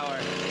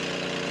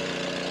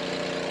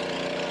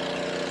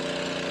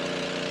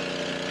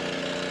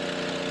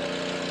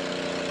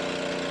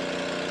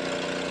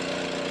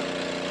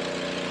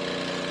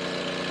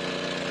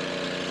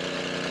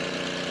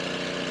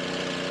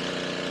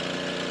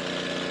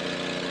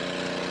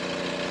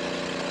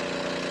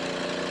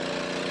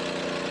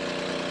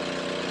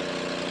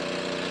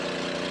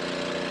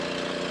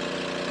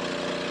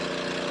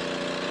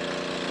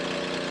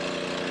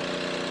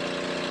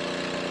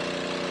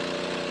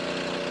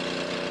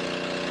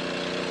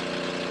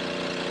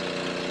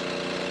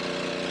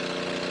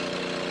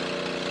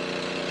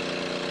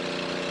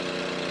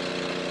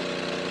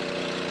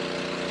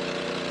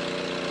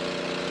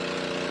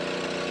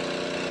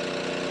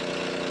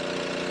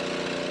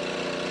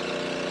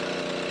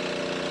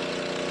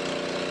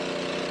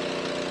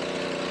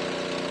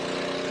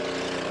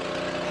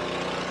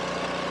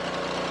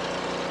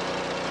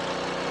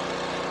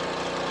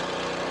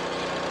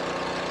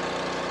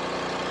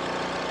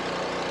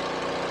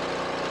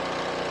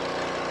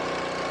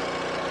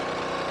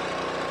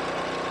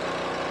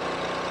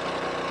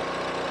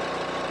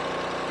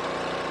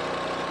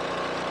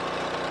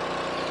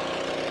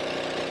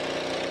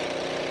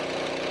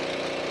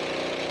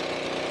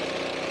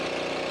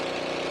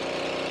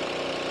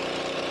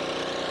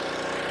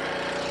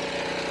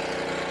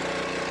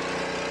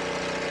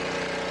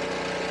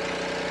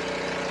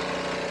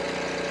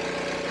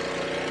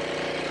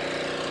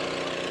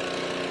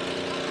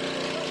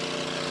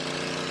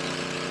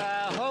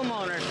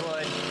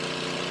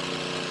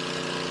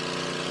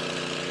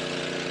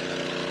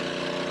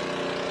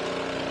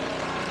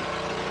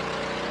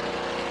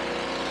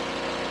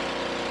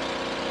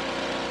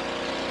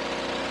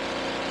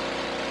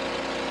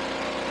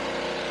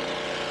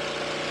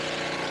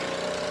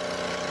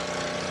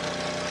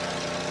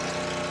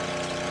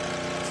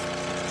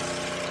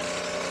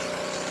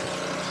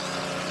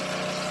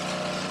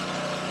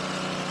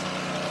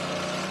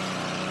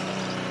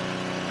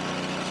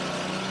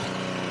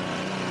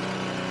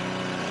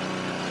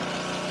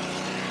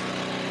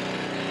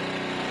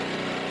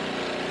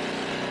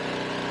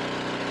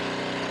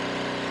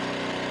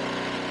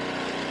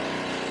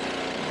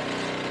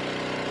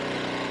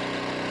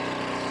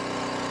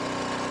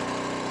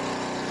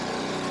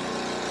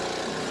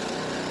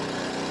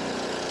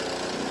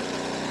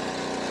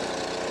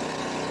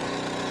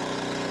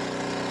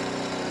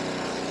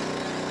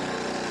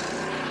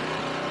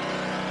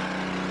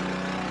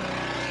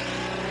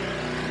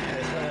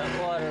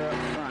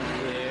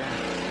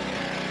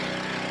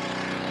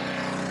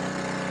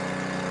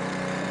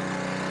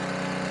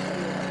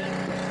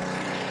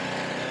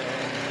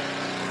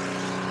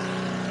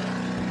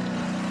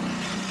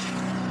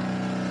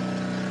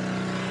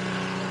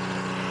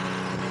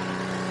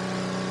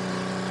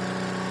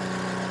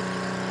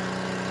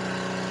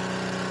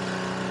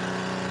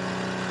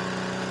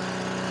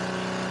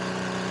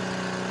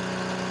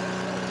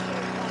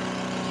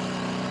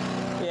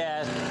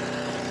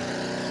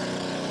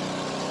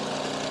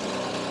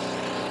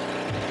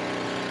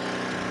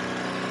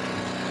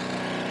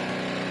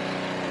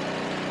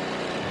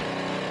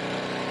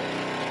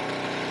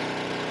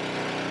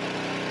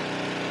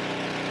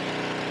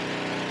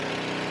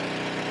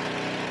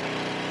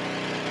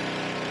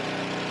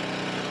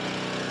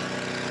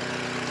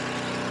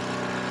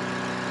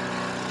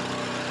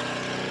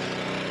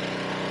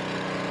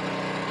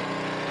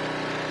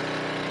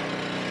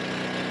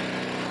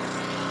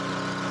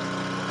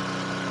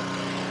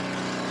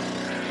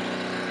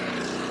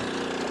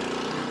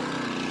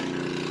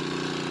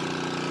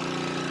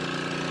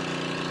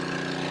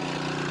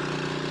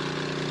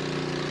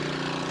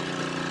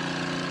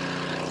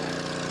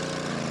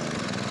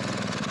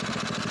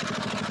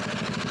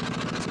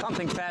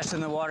 pumping faster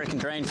than the water can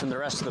drain from the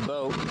rest of the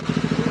boat.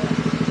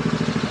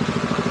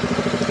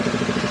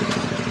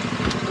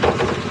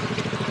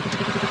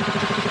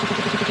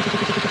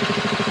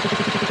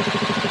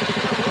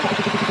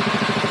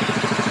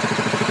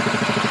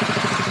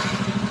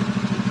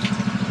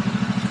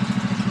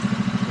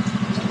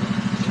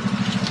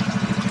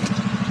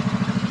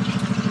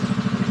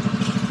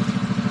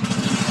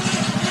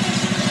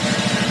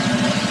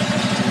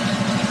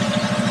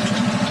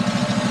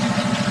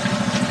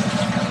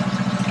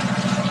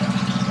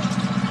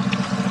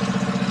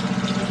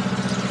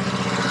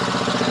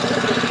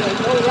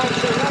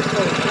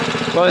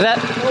 What was that?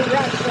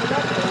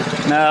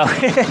 No.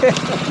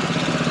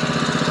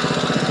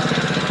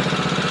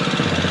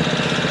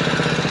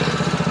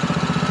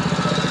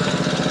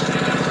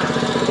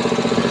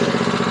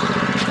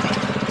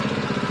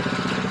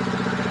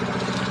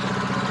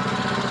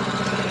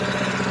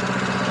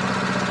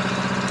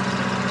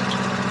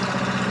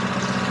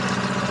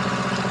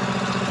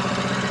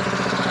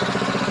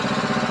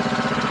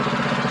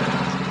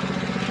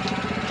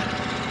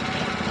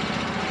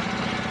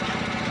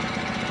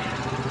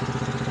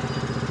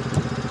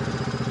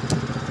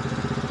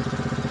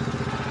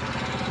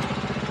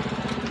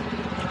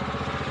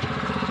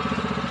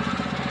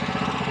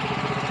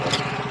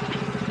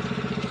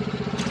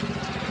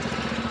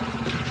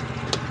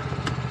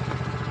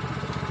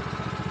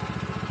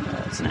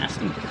 That's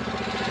nasty.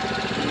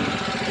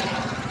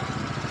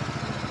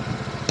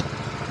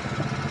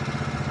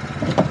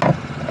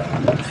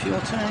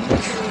 Fuel tank.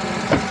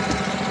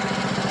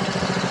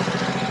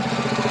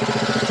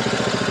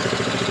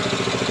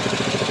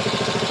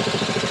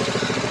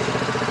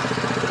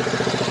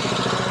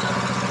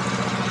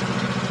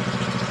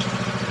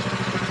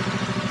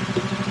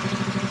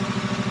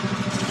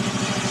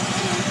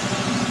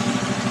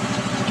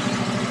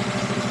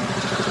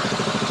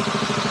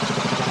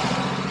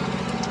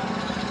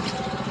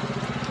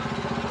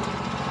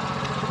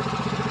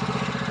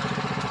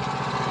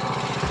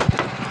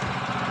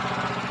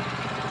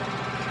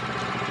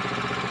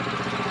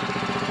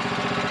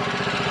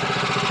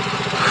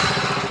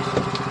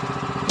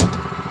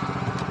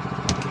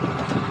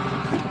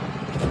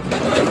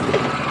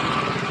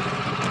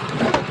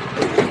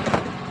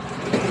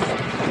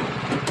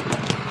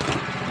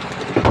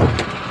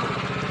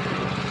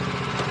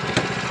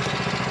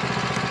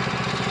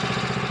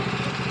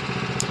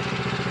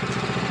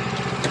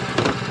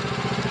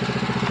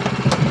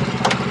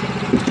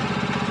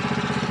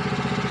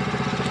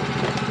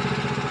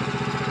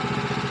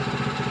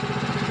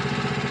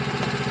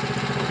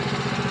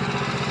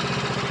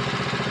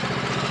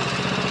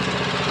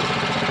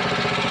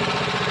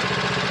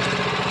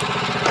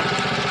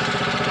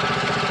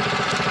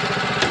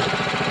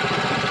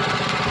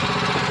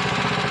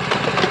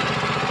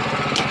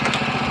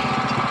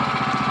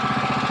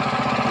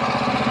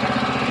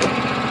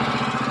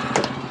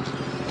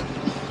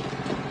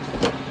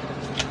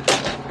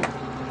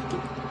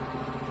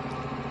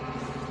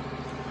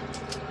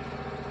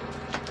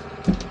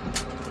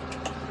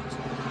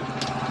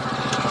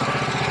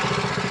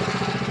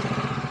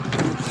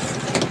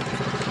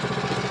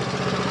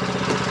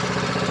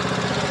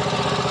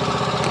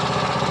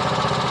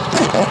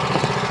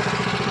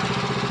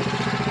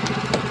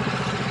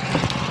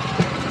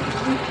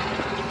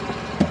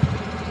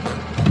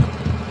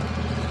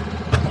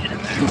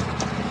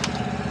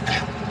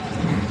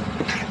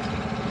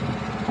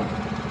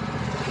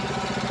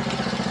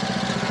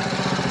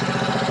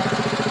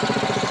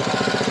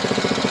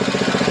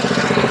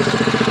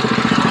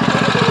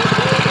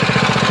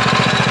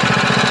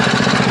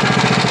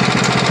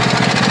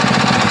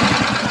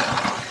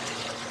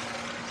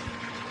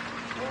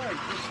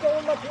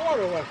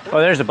 Oh,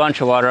 there's a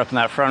bunch of water up in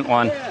that front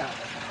one. I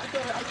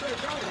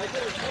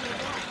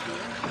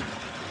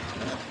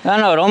don't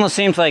know, it almost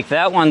seems like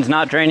that one's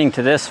not draining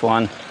to this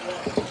one.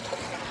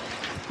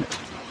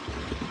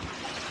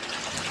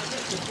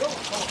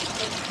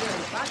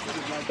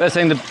 I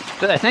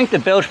think the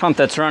bilge pump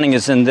that's running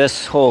is in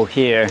this hole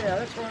here. Yeah,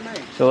 that's what I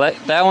mean. So let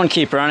that one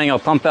keep running. I'll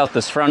pump out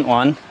this front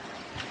one.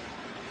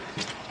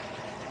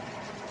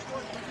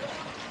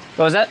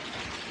 What was that?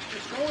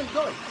 It's going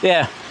good.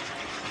 Yeah.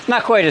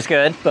 Not quite as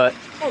good, but...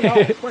 Oh,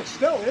 no, but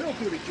still, it'll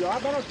do the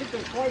job. I don't think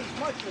there's quite as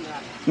much in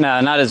that.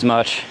 No, not as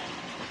much.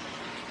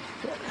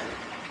 They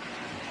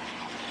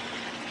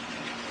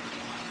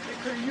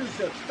could have used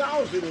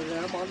 1,000 of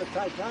them on the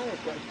Titanic.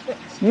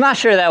 I'm not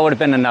sure that would have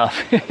been enough.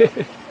 Yeah, it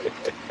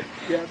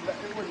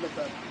wouldn't have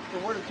been.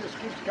 It would have just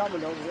keeps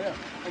coming over there.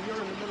 And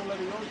you're in the middle of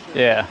the ocean.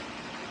 Yeah.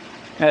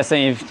 That's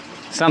the thing,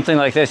 something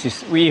like this,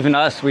 even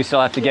us, we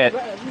still have to get...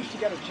 At least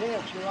you got a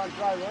chance. You're on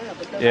dry land,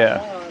 but they're Yeah.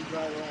 not on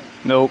dry land.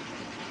 Nope.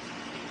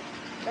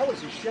 That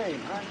was a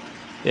shame, huh?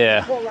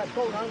 Yeah. Call that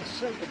boat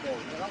unsinkable,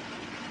 you know?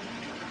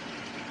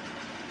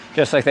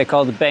 Just like they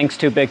call the banks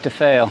too big to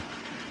fail.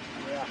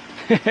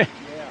 Yeah. Yeah.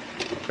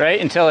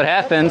 Right? Until it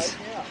happens.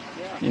 Right. Yeah,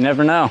 yeah. You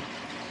never know.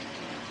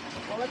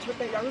 Well, that's what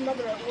they... I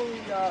remember that when we...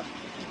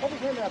 what was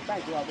the name of that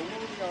bank robber?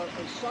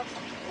 Sutton?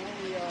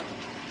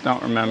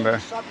 Don't remember.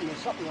 Sutton or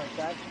something like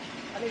that.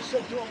 And they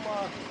said to him,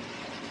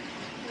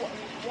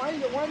 Why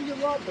do you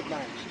rob the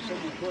banks? You said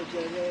because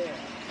they're there.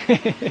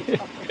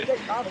 They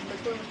haven't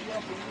been doing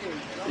it for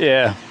years, you know?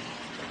 Yeah.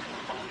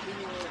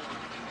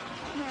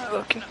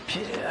 Looking up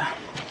here. They're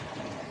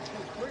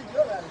pretty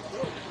good at it,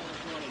 too.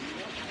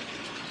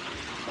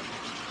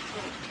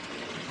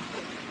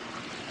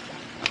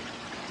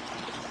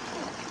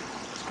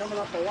 It's coming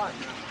up a lot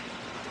now.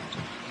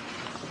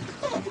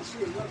 You can see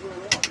it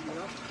leveling off, you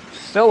know?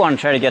 Still want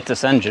to try to get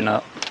this engine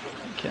up.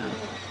 Okay.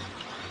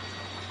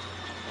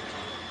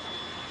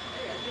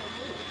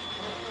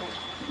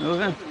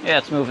 Moving? Yeah,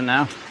 it's moving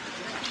now.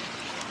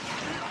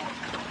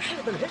 Should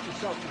have been hitting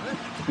something, huh?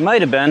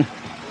 Might have been.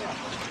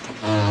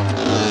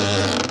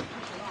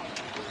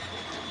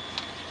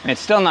 I mean,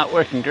 it's still not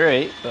working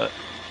great, but.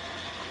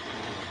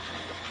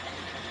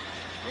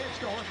 Yeah, it's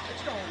going now.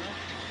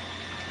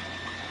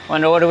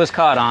 Wonder what it was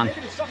caught on.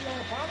 Maybe there's something on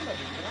the bottom of it,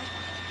 you know?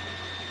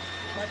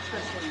 That's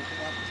this one you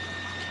forgot.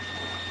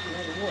 You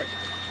know, the wood.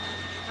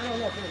 I don't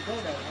know if it'll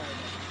go that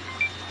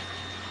high.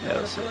 Yeah, You know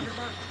let's what I'm see. talking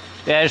about?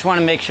 Yeah, I just want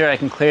to make sure I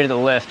can clear the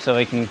lift so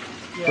we can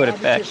put it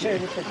back here.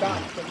 With the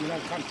dot, but you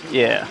don't come through.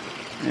 Yeah.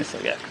 I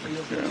still got So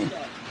you'll through. get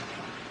stuck.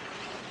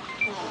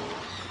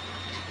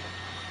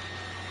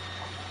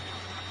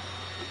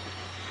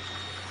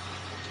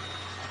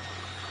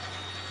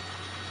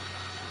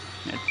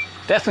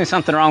 Definitely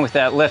something wrong with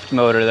that lift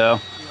motor, though. Yeah.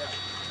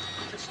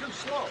 It's too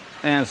slow.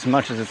 And as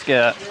much as it's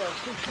got. Yeah,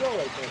 it's too slow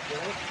right there, you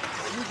know?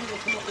 Usually they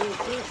come up a little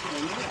faster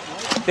than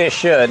that, right? They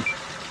should.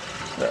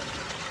 But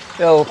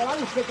they'll. Well, I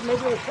was thinking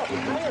maybe there's something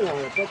higher on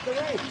it, but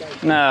there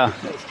ain't. No. I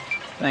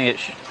think it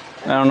should.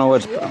 I don't know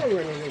what's. The oil in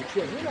it and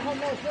shit. Who the hell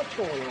knows what's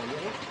going on, you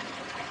know?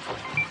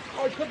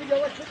 Oh, it could be the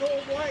electrical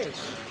wires.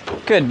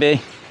 Could be.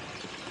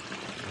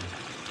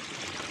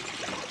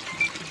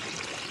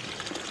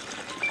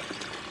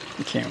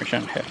 The camera's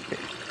unhappy.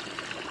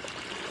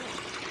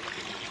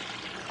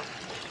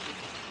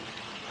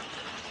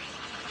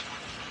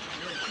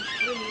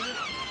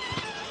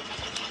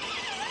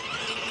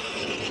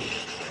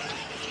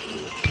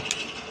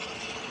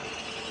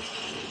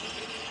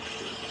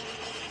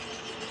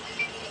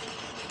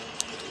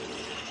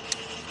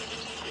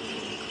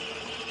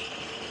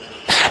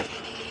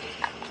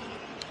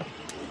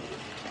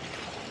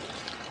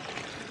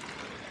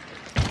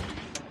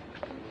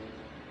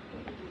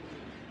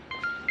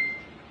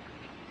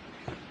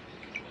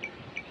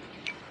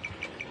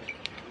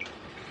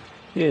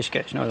 This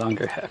guy's no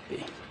longer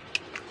happy.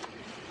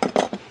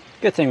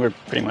 Good thing we're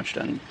pretty much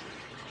done.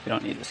 We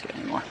don't need this guy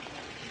anymore.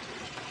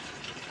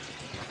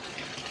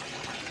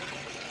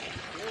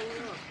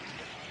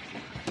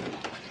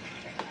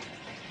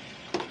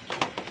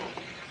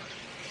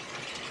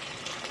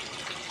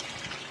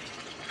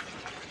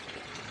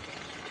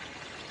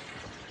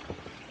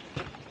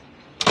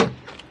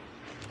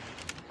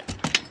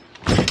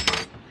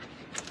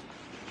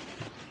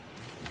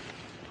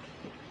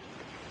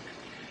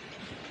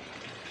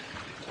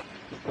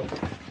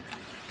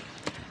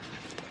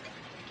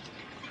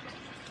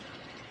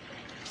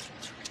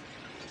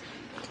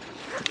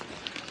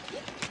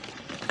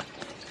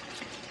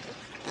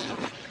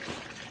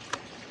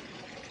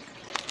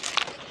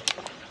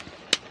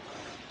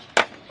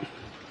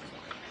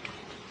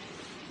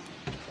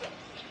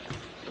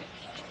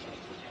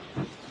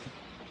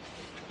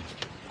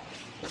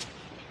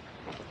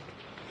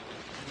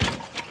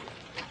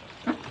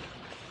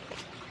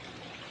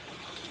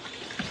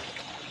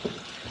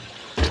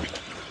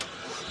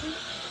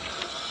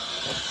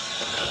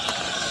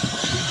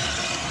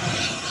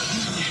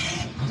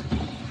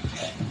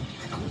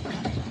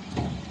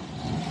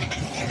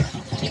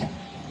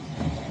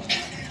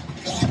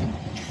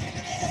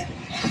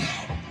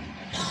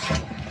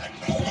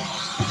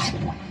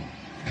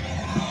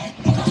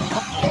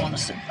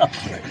 Up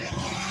here. There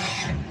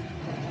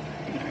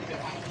we go.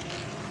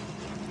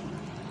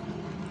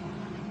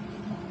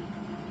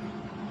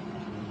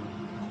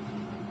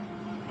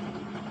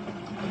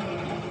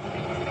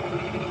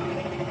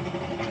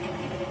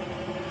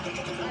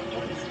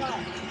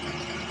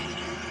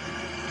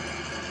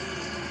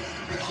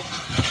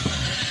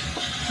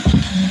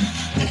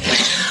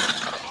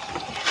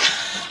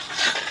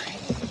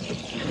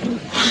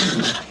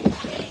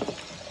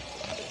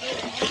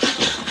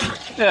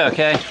 Yeah,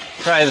 okay.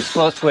 Probably the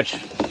float switch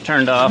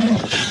turned off.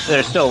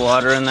 There's still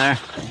water in there.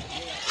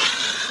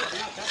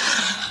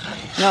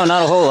 No,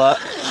 not a whole lot.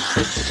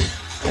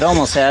 It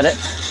almost had it.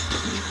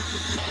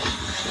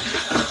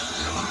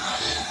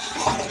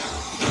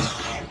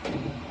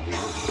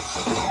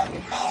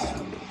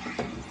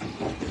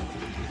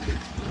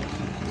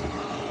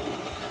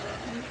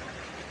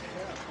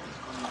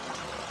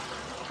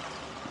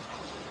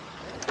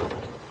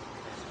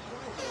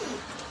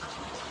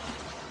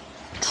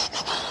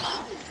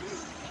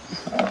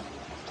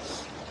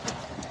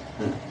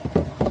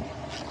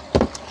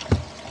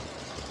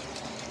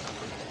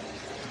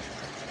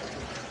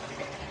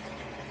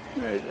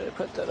 Where did I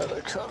put that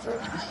other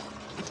cover?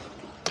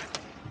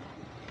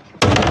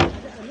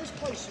 And this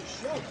place is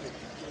sheltered,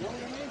 you know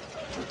what I mean?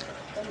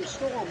 From the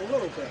storm a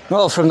little bit.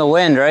 Well, from the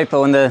wind, right?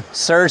 But when the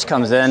surge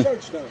comes in,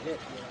 Surge don't hit,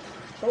 yeah.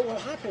 But what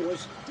happened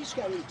was, these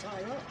this guy didn't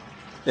tie up.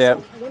 Yeah. So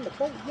when the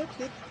boat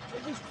lifted,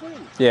 it was free.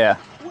 Yeah.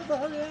 Who ever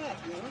heard of that,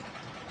 you know?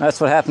 That's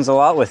what happens a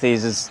lot with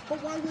these is,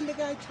 But why wouldn't the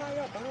guy tie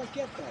up? I don't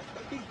get that.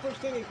 That'd be the first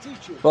thing they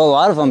teach you. well, a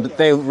lot of them,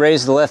 they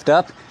raise the lift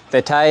up,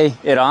 they tie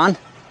it on,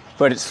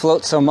 but it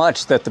floats so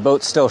much that the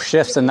boat still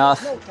shifts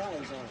enough. No ties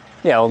on.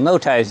 Yeah, well, no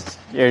ties,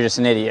 you're just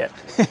an idiot.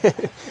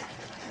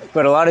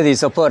 But a lot of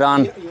these they'll put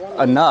on You wanna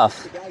know,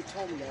 enough. the guy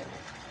told me that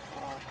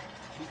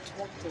he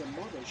talked to the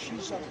mother.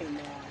 She's up in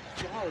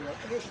Florida,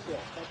 Asheville,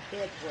 that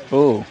bad place.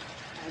 Ooh,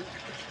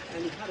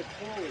 And he had to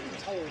call her and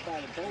tell her about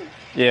a boat.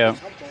 yeah.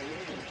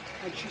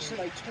 And she said,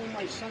 I told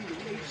my son to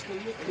raise the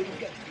lift. Didn't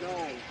get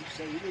no. He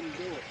said he didn't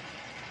do it.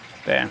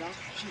 Damn. You know?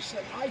 She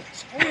said, I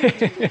told him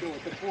to do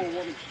it. The poor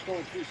woman, she's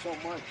going through so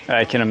much.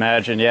 I can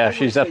imagine, yeah.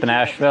 She's up in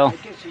Asheville.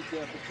 I guess he's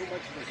there for too much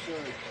of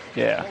a surge.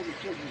 Yeah. Told the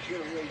kids we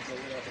should have raised the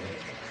lift.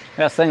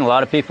 That's the thing, a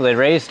lot of people, they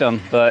raised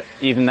them, but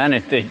even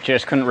then, they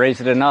just couldn't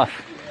raise it enough.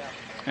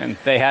 And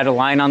they had a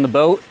line on the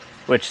boat,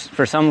 which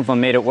for some of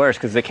them made it worse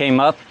because they came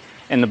up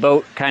and the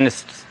boat kind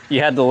of, you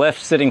had the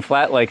lift sitting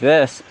flat like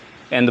this,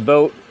 and the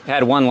boat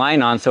had one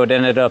line on, so it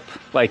ended up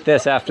like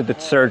this after the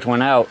surge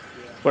went out.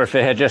 Or if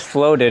it had just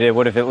floated, it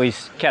would have at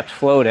least kept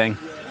floating.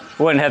 It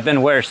wouldn't have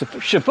been where it's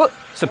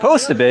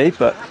supposed to be,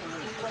 but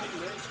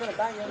It's going to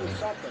bang into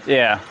something.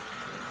 yeah.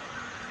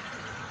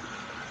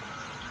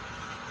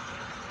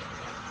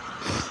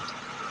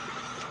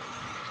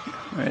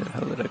 Where the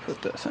hell did I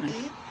put this in?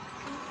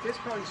 There's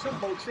probably some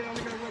boats, they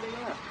only go where they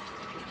are.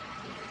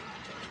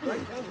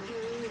 Right?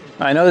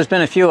 I know there's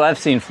been a few I've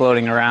seen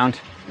floating around.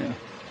 Yeah.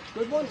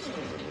 Good ones?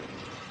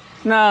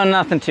 No,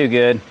 nothing too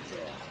good.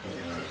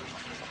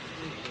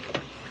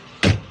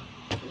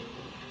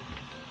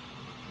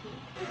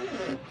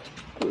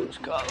 Who's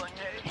calling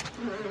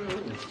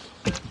me?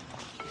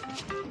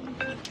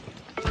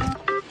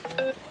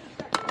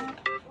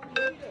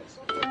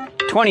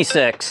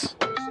 26.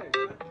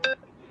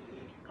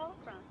 Call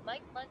from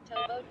Mike on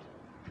TowBoat.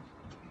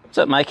 What's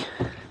up, Mike?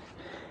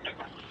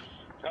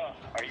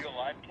 Are you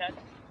alive, Ken?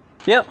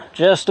 Yep,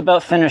 just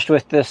about finished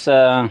with this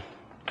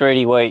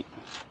Grady weight.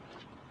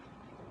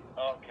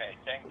 Okay,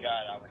 thank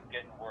God. I was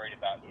getting worried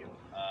about you.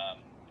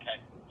 Ken,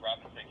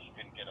 Robin said she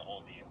couldn't get a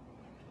hold of you.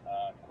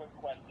 Quick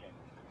question.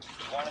 Do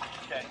you want us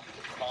to send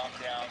Tom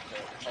down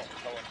to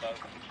tow a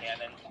boat with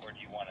Cannon, or do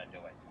you want to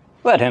do it?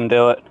 Let him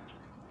do it.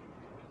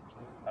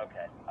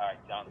 Okay, all right,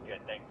 sounds good.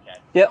 Thanks, Ken.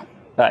 Yep,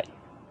 bye.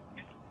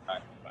 All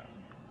right, bye.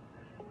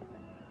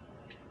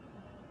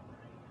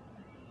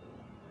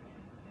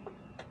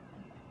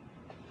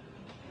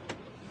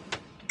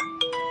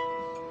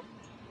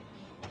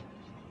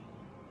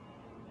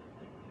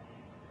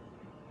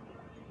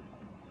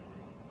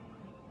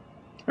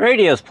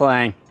 Radio's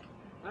playing.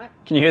 Huh?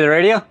 Can you hear the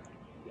radio?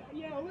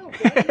 Yeah, a little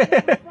bit.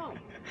 Where's it from?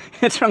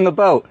 It's from the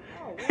boat.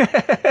 Oh, well, he must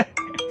have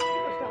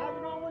had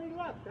it on when he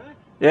left, huh?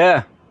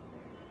 Yeah.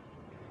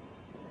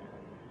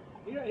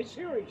 You know, his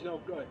hearing's no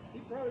good. He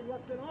probably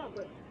left it on,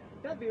 but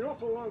that'd be an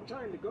awful long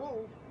time to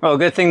go. Well,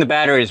 good thing the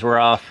batteries were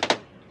off,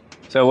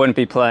 so it wouldn't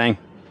be playing.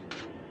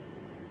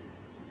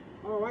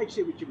 Oh, I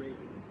see what you mean.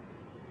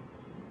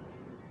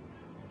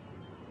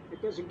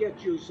 It doesn't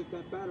get used if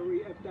that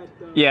battery, if that...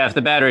 Yeah, if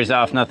the battery's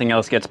off, nothing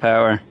else gets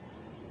power.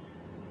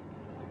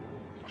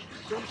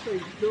 Some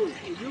things do.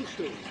 It used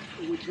to.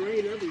 It would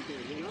drain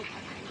everything, you know?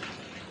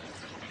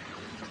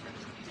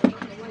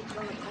 The lights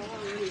on the car,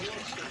 any of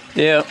that stuff.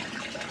 Yep.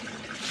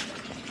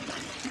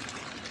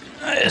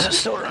 Is it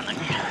still running?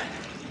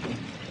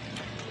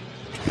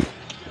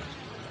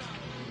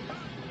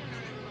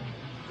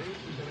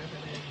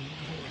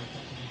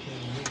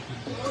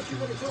 What you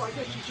gonna do? I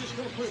guess you're just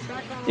gonna put it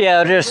back on. Yeah,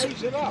 I'll just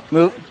raise it up.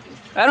 move.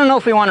 I don't know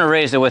if we want to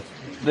raise it with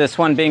this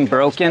one being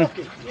broken.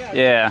 Yeah.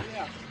 Yeah.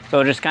 So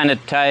we'll just kind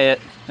of tie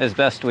it as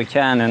best we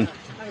can, and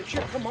And it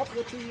should come up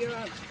with the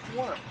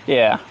one.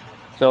 yeah.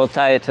 So we'll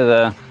tie it to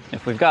the,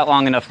 if we've got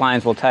long enough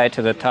lines, we'll tie it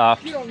to the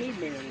top. You don't need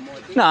me anymore,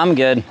 do you? No, I'm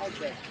good.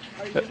 Okay.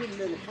 I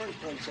didn't in the first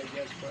place, I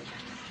guess,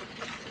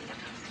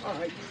 but... All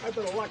right, I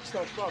better lock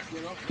stuff up,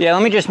 you know? Yeah,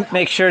 let me just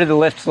make sure the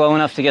lift's low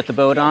enough to get the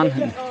boat on.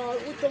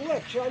 With the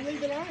lift, should I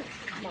leave it on?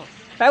 No.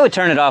 I would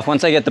turn it off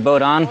once I get the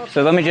boat on.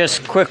 So let me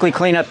just quickly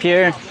clean up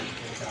here.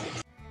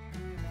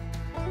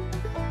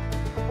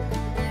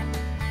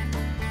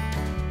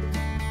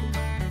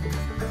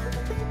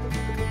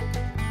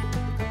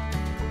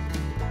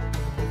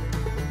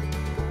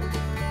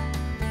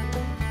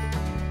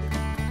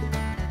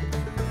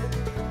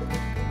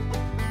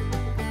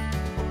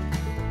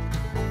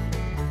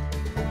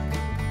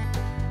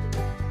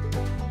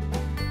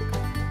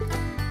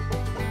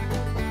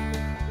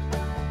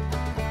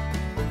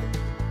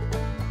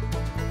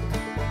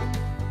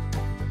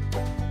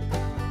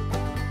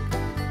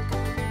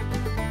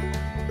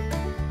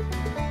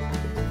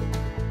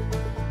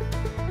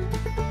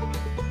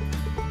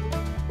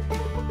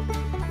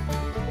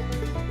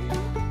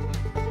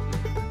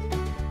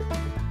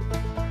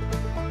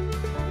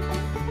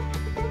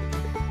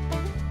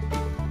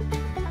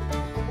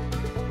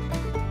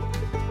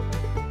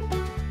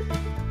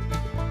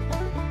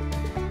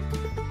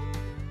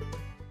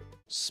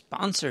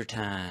 Sponsor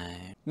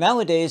time.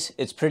 Nowadays,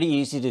 it's pretty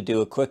easy to do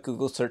a quick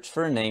Google search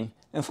for a name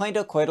and find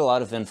out quite a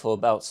lot of info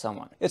about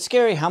someone. It's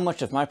scary how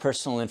much of my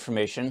personal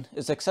information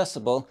is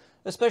accessible,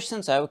 especially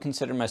since I would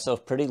consider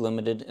myself pretty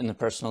limited in the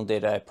personal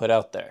data I put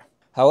out there.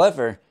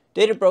 However,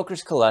 data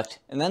brokers collect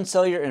and then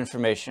sell your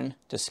information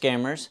to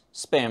scammers,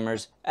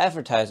 spammers,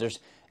 advertisers,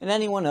 and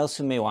anyone else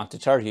who may want to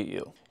target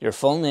you. Your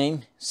full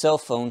name, cell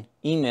phone,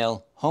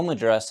 email, home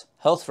address,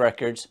 health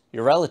records,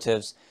 your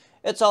relatives,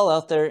 it's all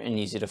out there and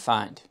easy to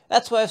find.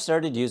 That's why I've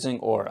started using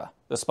Aura,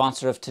 the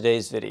sponsor of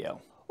today's video.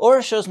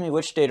 Aura shows me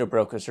which data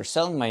brokers are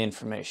selling my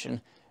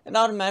information and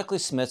automatically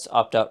submits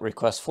opt-out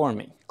requests for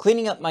me.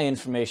 Cleaning up my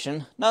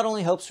information not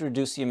only helps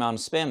reduce the amount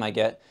of spam I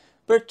get,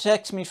 but it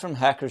protects me from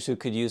hackers who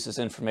could use this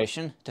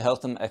information to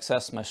help them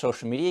access my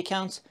social media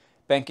accounts,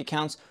 bank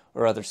accounts,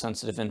 or other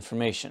sensitive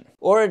information.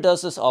 Aura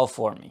does this all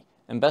for me.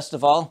 And best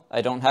of all,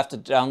 I don't have to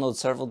download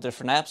several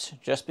different apps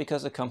just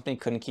because the company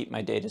couldn't keep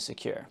my data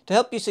secure. To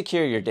help you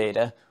secure your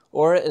data,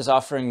 Aura is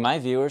offering my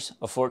viewers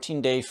a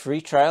 14-day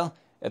free trial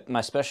at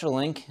my special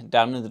link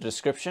down in the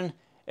description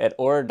at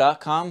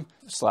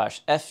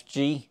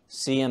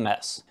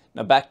aura.com/FGCMS.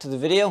 Now back to the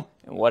video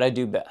and what I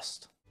do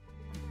best.